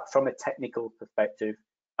 So that's from a technical perspective.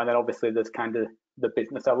 And then obviously there's kind of the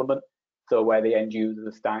business element. So where the end users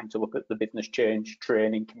are starting to look at the business change,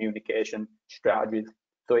 training, communication strategies.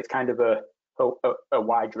 So it's kind of a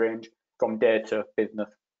wide range from data, business,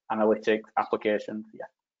 analytics, applications, yeah.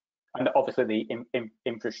 And obviously the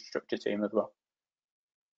infrastructure team as well.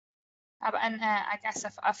 And I guess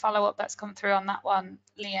a follow-up that's come through on that one,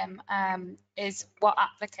 Liam, is what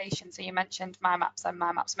applications, so you mentioned MyMaps and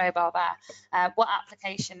MyMaps Mobile there, what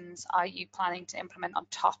applications are you planning to implement on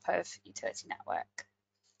top of Utility Network?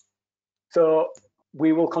 So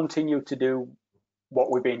we will continue to do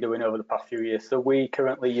what we've been doing over the past few years. So we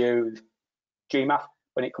currently use GMAP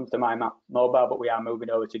when it comes to MyMaps Mobile, but we are moving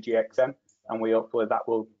over to GXM, and we hopefully that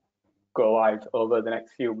will go live over the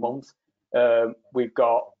next few months.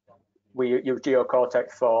 We use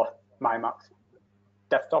GeoCortex for MyMaps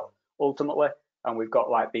desktop ultimately, and we've got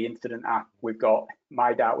like the incident app. We've got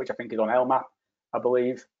MyDart, which I think is on LMAP, I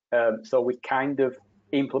believe. So we're kind of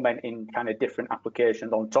implementing kind of different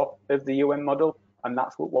applications on top of the UN model, and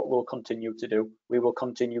that's what we'll continue to do. We will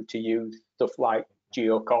continue to use stuff like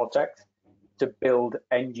GeoCortex to build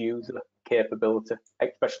end user capability,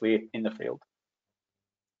 especially in the field.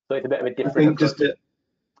 So it's a bit of a different approach.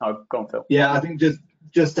 Oh, go on, Phil. Yeah, I think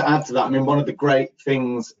just to add to that, I mean, one of the great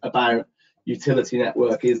things about Utility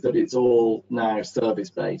Network is that it's all now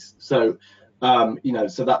service-based. So, you know,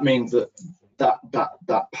 so that means that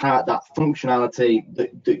that functionality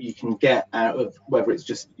that you can get out of whether it's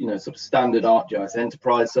just, you know, sort of standard ArcGIS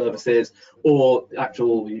enterprise services or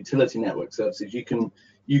actual utility network services, you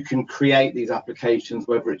can create these applications,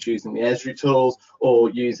 whether it's using the Esri tools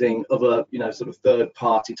or using other, you know, sort of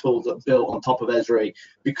third-party tools that are built on top of Esri.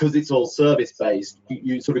 Because it's all service-based,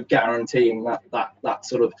 you sort of guaranteeing that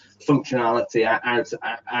sort of functionality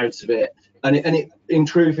out of it. And in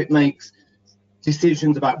truth, it makes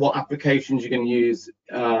decisions about what applications you're going to use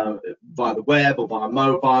via the web or via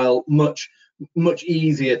mobile much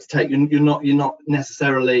easier to take. You're not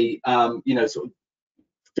necessarily you know, sort of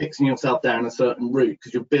fixing yourself down a certain route,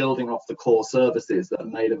 because you're building off the core services that are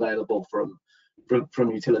made available from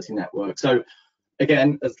Utility Network. So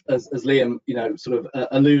again, as Liam, you know, sort of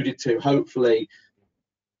alluded to, hopefully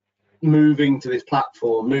moving to this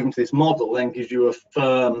platform, moving to this model, then gives you a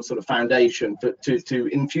firm sort of foundation to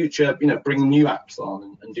in future, bring new apps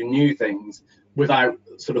on and do new things without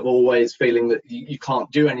sort of always feeling that you can't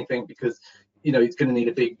do anything, because it's going to need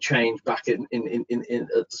a big change back in at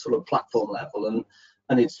the sort of platform level,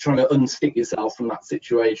 and it's trying to unstick yourself from that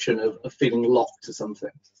situation of feeling locked to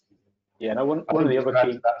something. Yeah, no, one of the other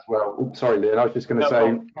key. That as well. Oops, sorry, Leon. I was just going to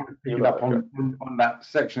say, picking up on that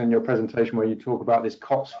section in your presentation where you talk about this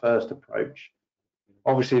COTS first approach.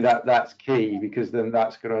 Obviously, that's key, because then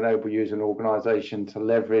that's going to enable you as an organisation to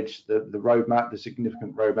leverage the roadmap, the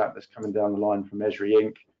significant roadmap that's coming down the line from Esri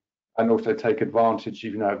Inc., and also take advantage,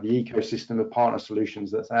 of the ecosystem of partner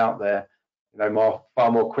solutions that's out there,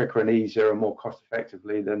 far more quicker and easier and more cost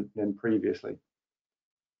effectively than previously.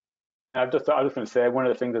 I was just going to say, one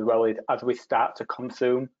of the things as well is, as we start to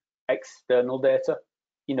consume external data,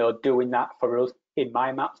 doing that for us in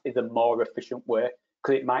MyMaps is a more efficient way,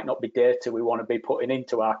 because it might not be data we want to be putting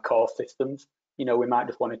into our core systems. We might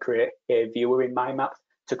just want to create a viewer in MyMaps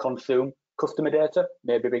to consume customer data,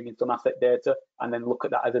 maybe bring in some asset data, and then look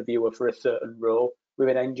at that as a viewer for a certain role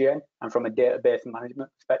within NGN. And from a database management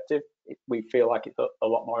perspective, we feel like it's a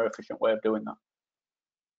lot more efficient way of doing that.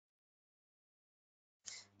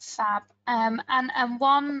 Fab. And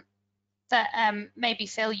one that maybe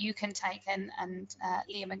Phil, you can take in, and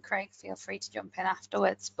Liam and Craig, feel free to jump in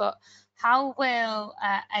afterwards. But how will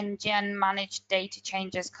NGN manage data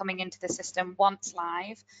changes coming into the system once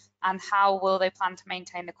live, and how will they plan to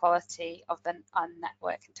maintain the quality of the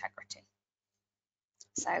network integrity?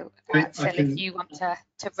 So Phil, if you want to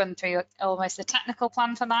run through almost the technical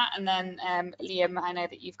plan for that, and then Liam, I know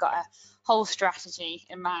that you've got a whole strategy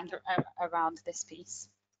in mind around this piece.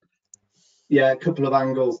 Yeah, a couple of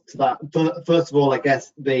angles to that. First of all, I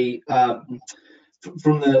guess the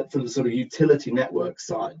from the sort of utility network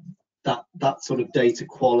side, that sort of data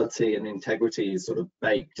quality and integrity is sort of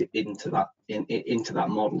baked into that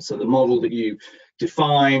model. So the model that you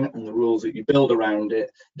define and the rules that you build around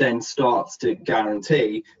it then starts to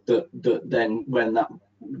guarantee that then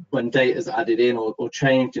when data is added in or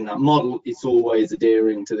changed in that model, it's always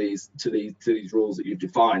adhering to these rules that you've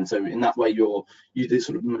defined. So in that way, you're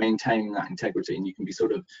sort of maintaining that integrity, and you can be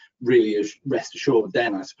sort of really rest assured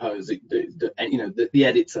then, I suppose, that the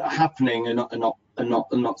edits that are happening are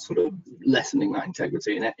not sort of lessening that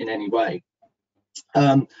integrity in any way.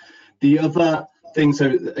 The other thing,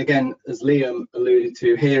 so again, as Liam alluded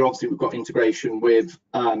to here, obviously we've got integration with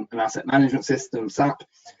an asset management system, SAP,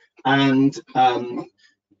 and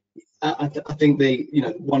I think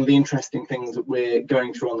one of the interesting things that we're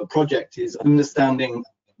going through on the project is understanding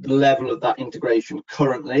the level of that integration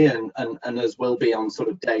currently, and as will be on sort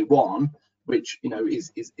of day one, which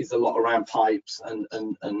is a lot around pipes and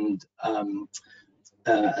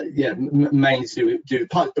mainly to do with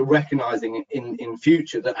pipes, but recognizing in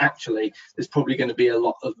future that actually there's probably going to be a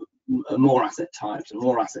lot of more asset types in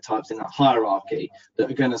that hierarchy that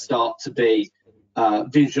are going to start to be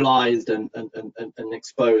visualized and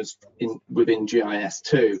exposed within GIS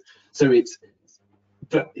too. So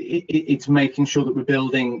it's making sure that we're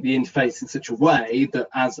building the interface in such a way that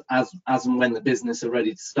as and when the business are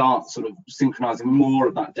ready to start sort of synchronizing more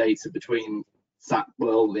of that data between SAP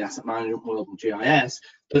world, the asset management world, and GIS,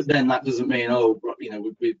 but then that doesn't mean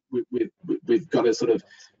we've got to sort of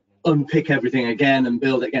unpick everything again and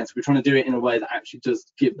build it again. So we're trying to do it in a way that actually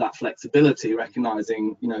does give that flexibility,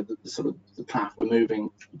 recognizing the sort of the path we're moving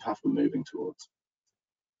towards.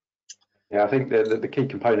 Yeah, I think the key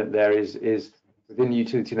component there is within the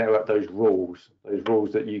utility network, those rules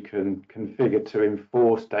that you can configure to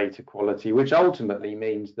enforce data quality, which ultimately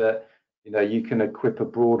means that you can equip a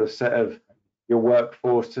broader set of your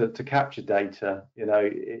workforce to capture data.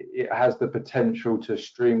 It has the potential to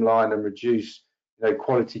streamline and reduce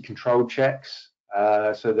quality control checks,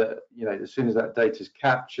 so that as soon as that data is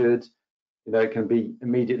captured, it can be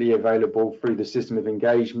immediately available through the system of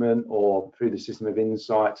engagement or through the system of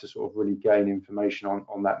insight to sort of really gain information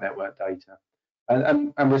on that network data.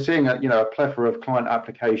 And we're seeing a plethora of client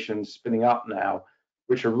applications spinning up now,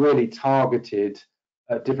 which are really targeted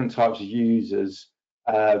at different types of users,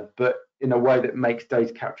 but in a way that makes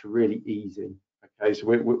data capture really easy. Okay, so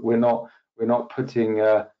we're not putting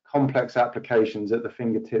complex applications at the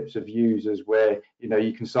fingertips of users where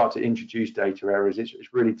you can start to introduce data errors.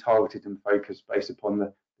 It's really targeted and focused based upon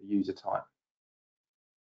the user type.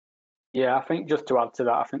 Yeah, I think just to add to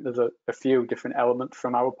that, I think there's a few different elements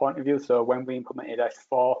from our point of view. So when we implemented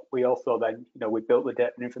S4, we also then, we built the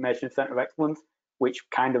Data and Information Center of Excellence, which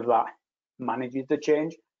kind of that manages the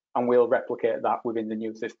change, and we'll replicate that within the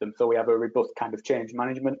new system. So we have a robust kind of change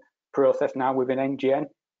management process now within NGN,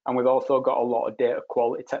 And we've also got a lot of data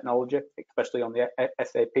quality technology, especially on the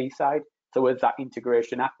SAP side. So as that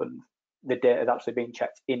integration happens, the data is actually being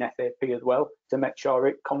checked in SAP as well to make sure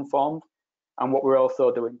it conforms. And what we're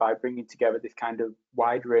also doing by bringing together this kind of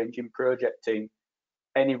wide-ranging project team,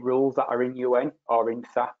 any rules that are in UN or in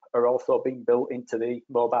SAP are also being built into the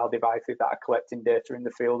mobile devices that are collecting data in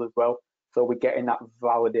the field as well. So we're getting that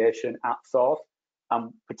validation at source,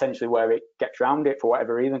 and potentially where it gets around it for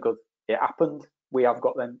whatever reason, because it happens, we have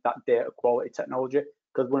got then that data quality technology.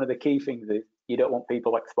 Because one of the key things is you don't want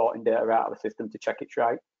people exporting data out of the system to check it's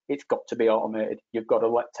right. It's got to be automated. You've got to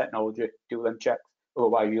let technology do them checks,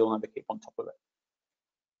 otherwise you'll never keep on top of it.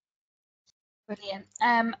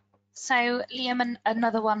 Brilliant. So Liam,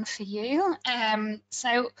 another one for you.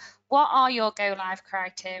 So what are your go live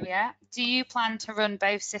criteria? Do you plan to run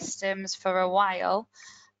both systems for a while?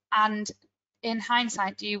 And in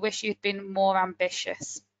hindsight, do you wish you'd been more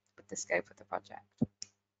ambitious with the scope of the project?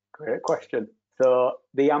 Great question. So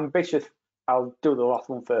the ambitious, I'll do the last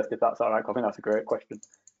one first if that's all right. I think that's a great question.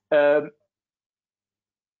 You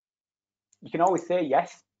can always say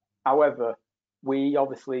yes. However, we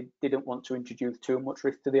obviously didn't want to introduce too much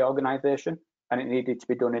risk to the organisation, and it needed to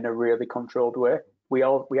be done in a really controlled way. We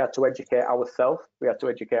had to educate ourselves, we had to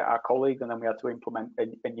educate our colleagues, and then we had to implement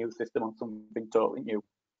a new system on something totally new.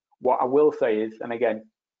 What I will say is, and again,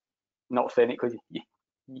 not saying it because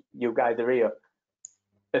you guys are here,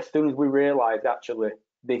 as soon as we realised actually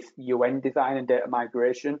this UN design and data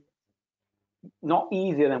migration, not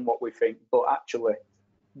easier than what we think, but actually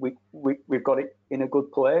we've got it in a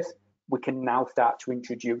good place, we can now start to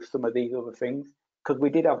introduce some of these other things, because we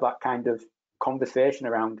did have that kind of conversation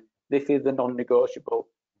around this is the non-negotiable,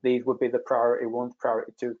 these would be the priority ones,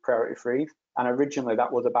 priority twos, priority threes, and originally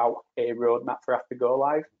that was about a roadmap for after go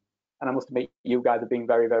live. And I must admit, you guys have been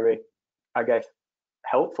very, very, I guess,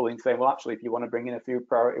 helpful in saying, well, actually, if you want to bring in a few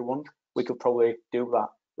priority ones, we could probably do that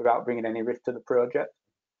without bringing any risk to the project.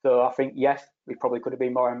 So I think, yes, we probably could have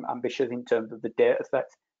been more ambitious in terms of the data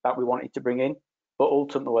sets that we wanted to bring in, but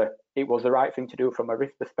ultimately it was the right thing to do from a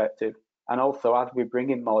risk perspective. And also, as we bring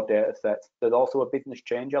in more data sets, there's also a business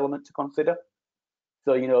change element to consider.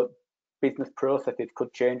 So, you know, business processes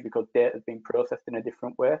could change because data is being processed in a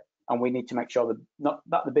different way. And we need to make sure that not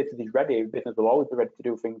that the business is ready, business will always be ready to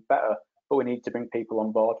do things better, but we need to bring people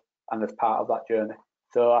on board and as part of that journey.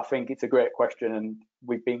 So I think it's a great question, and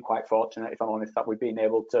we've been quite fortunate, if I'm honest, that we've been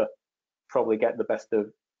able to probably get the best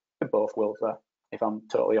of both worlds there, if I'm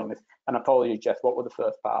totally honest. And apologies, Jess, what was the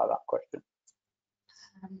first part of that question?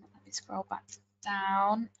 Let me scroll back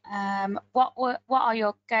down. What are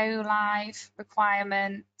your go live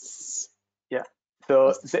requirements? Yeah,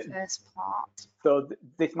 so the first part. So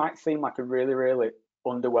this might seem like a really, really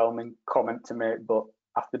underwhelming comment to make, but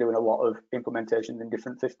after doing a lot of implementations in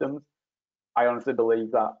different systems, I honestly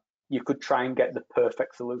believe that you could try and get the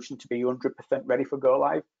perfect solution to be 100% ready for go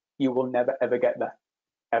live. You will never, ever get there,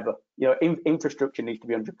 ever. You know, infrastructure needs to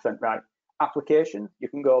be 100% right. Applications, you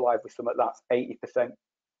can go live with something that's 80%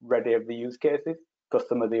 ready of the use cases, because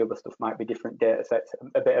some of the other stuff might be different data sets,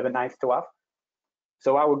 a bit of a nice to have.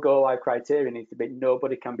 So our go live criteria needs to be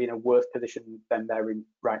nobody can be in a worse position than they're in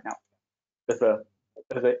right now as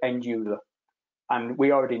an end user. And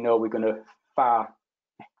we already know we're going to far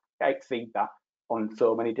exceed that on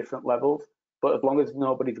so many different levels. But as long as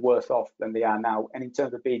nobody's worse off than they are now, and in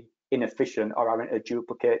terms of being inefficient or having to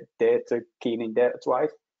duplicate data, keying in data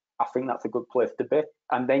twice, I think that's a good place to be.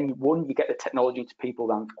 And then one, you get the technology into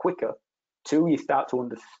people's hands quicker. Two, you start to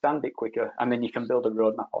understand it quicker, and then you can build a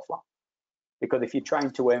roadmap off that. Because if you're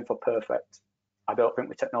trying to aim for perfect, I don't think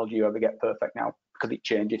with technology you ever get perfect now, because it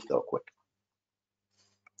changes so quick.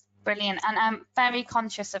 Brilliant, and I'm very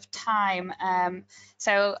conscious of time.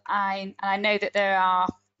 So I know that there are,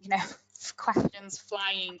 you know, questions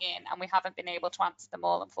flying in, and we haven't been able to answer them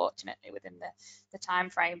all, unfortunately, within the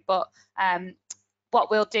time frame. But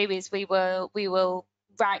what we'll do is we will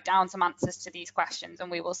write down some answers to these questions,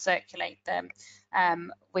 and we will circulate them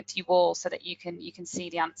with you all so that you can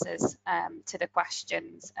see the answers to the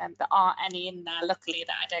questions. There aren't any in there, luckily,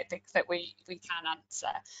 that I don't think that we can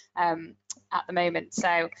answer at the moment.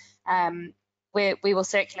 So we will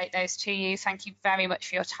circulate those to you. Thank you very much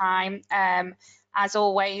for your time. As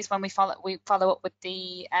always, when we follow up with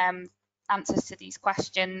the answers to these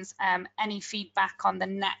questions. Any feedback on the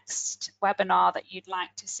next webinar that you'd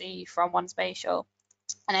like to see from One Spatial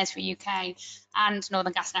and Esri UK and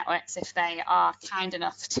Northern Gas Networks, if they are kind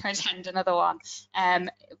enough to attend another one,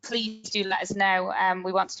 please do let us know.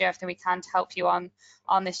 We want to do everything we can to help you on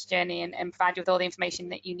this journey and provide you with all the information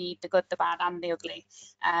that you need, the good, the bad and the ugly.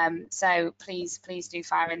 So please do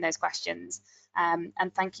fire in those questions, and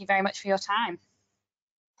thank you very much for your time.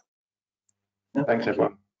 No, Thanks,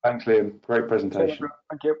 everyone. Thanks, Liam. Great presentation.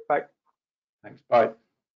 Thank you. Bye. Thanks. Bye.